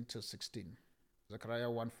 14 to 16. Zechariah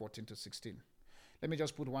 1, 14 to 16. Let me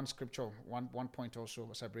just put one scripture, one point also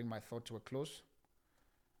as I bring my thought to a close.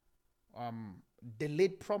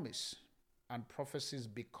 Delayed promise and prophecies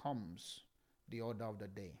becomes the order of the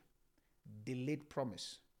day. Delayed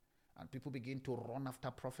promise. And people begin to run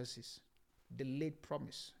after prophecies. Delayed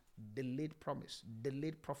promise. Delayed promise.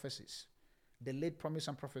 Delayed prophecies. Delayed promise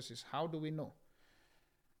and prophecies. How do we know?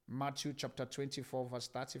 Matthew chapter 24 verse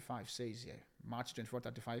 35 says here. Matthew 24,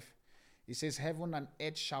 35. It says, heaven and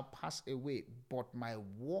earth shall pass away, but my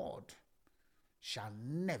word shall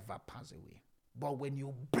never pass away. But when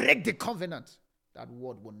you break the covenant, that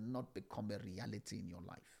word will not become a reality in your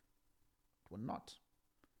life. It will not.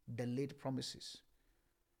 Delayed promises.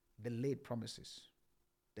 Delayed promises.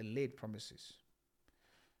 Delayed promises.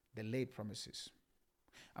 Delayed promises.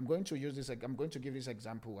 I'm going to give this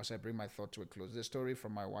example as I bring my thought to a close. The story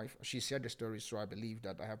from my wife. She shared the story, so I believe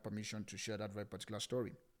that I have permission to share that very particular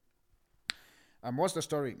story. What's the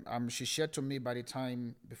story? She shared to me by the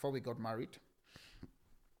time before we got married.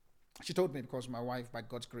 She told me because my wife, by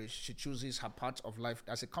God's grace, she chooses her part of life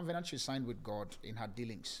as a covenant she signed with God in her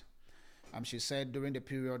dealings. She said during the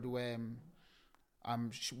period where,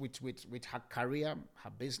 with her career, her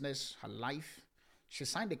business, her life, she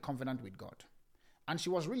signed a covenant with God. And she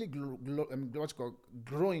was really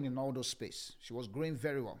growing in all those space. She was growing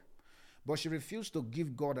very well. But she refused to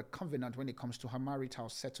give God a covenant when it comes to her marital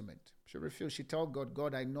settlement. She refused. She told God,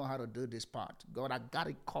 God, I know how to do this part. God, I got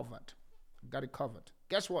it covered. Got it covered.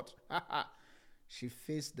 Guess what? She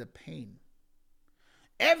faced the pain.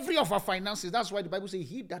 Every of her finances, that's why the Bible says,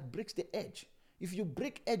 he that breaks the edge. If you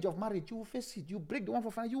break edge of marriage, you will face it. You break the one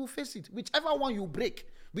for finance, you will face it. Whichever one you break,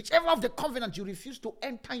 whichever of the covenant you refuse to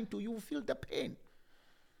enter into, you will feel the pain.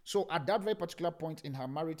 So at that very particular point in her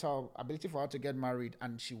marital ability for her to get married,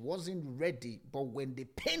 and she wasn't ready, but when the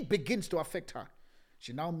pain begins to affect her,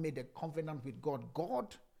 she now made a covenant with God.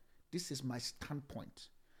 God, this is my standpoint.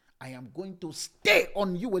 I am going to stay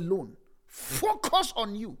on you alone. Focus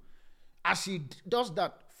on you. As she does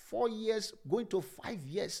that, 4 years, going to 5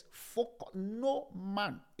 years, focus. No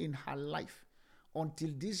man in her life until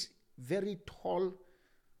this very tall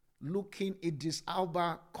looking Idris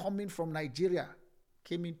Elba coming from Nigeria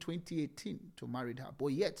came in 2018 to marry her. But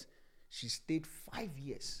yet, she stayed 5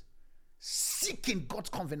 years seeking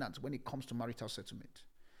God's covenant when it comes to marital settlement.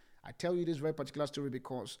 I tell you this very particular story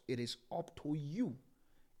because it is up to you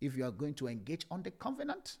if you are going to engage on the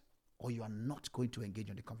covenant or you are not going to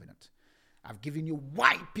engage on the covenant. I've given you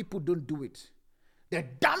why people don't do it. The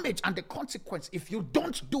damage and the consequence if you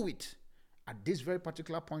don't do it. At this very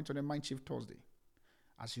particular point on the Mind Shift Thursday,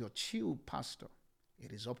 as your chief pastor,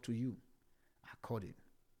 it is up to you according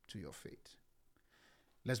to your faith.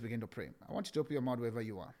 Let's begin to pray. I want you to open your mouth wherever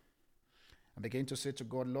you are and begin to say to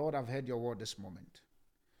God, Lord, I've heard your word this moment.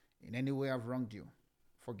 In any way I've wronged you,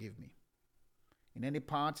 forgive me. In any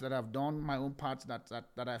part that I've done, my own part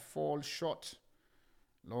that I fall short,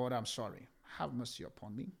 Lord, I'm sorry. Have mercy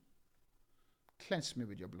upon me. Cleanse me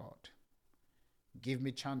with your blood. Give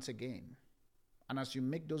me chance again. And as you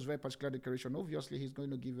make those very particular declarations, obviously he's going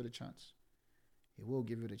to give you the chance. He will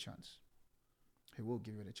give you the chance. He will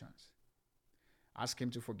give you the chance. Ask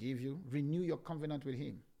him to forgive you. Renew your covenant with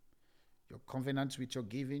him. Your covenant with your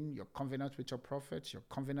giving, your covenant with your prophets, your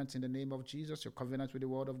covenant in the name of Jesus, your covenant with the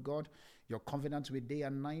word of God, your covenant with day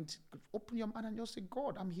and night. Open your mouth and just say,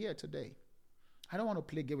 God, I'm here today. I don't want to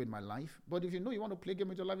play game with my life. But if you know you want to play game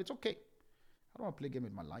with your life, it's okay. I don't want to play game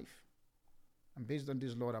with my life. And based on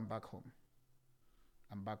this, Lord, I'm back home.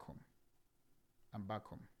 I'm back home. I'm back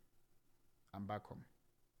home. I'm back home.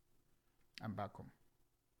 I'm back home.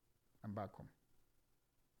 I'm back home.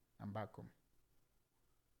 I'm back home.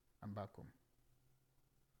 I'm back home.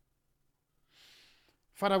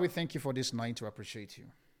 Father, we thank you for this night to appreciate you.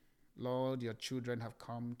 Lord, your children have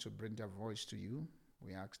come to bring their voice to you.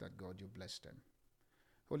 We ask that, God, you bless them.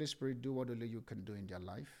 Holy Spirit, do what only you can do in their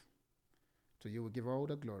life. To you we give all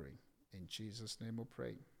the glory. In Jesus' name we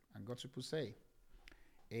pray. And God's people say,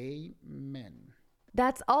 Amen.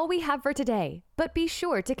 That's all we have for today, but be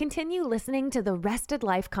sure to continue listening to the Rested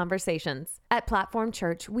Life Conversations. At Platform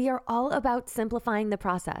Church, we are all about simplifying the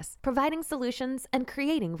process, providing solutions, and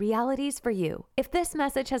creating realities for you. If this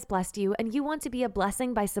message has blessed you and you want to be a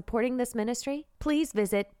blessing by supporting this ministry, please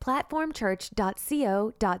visit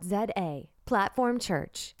platformchurch.co.za. Platform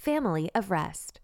Church, Family of Rest.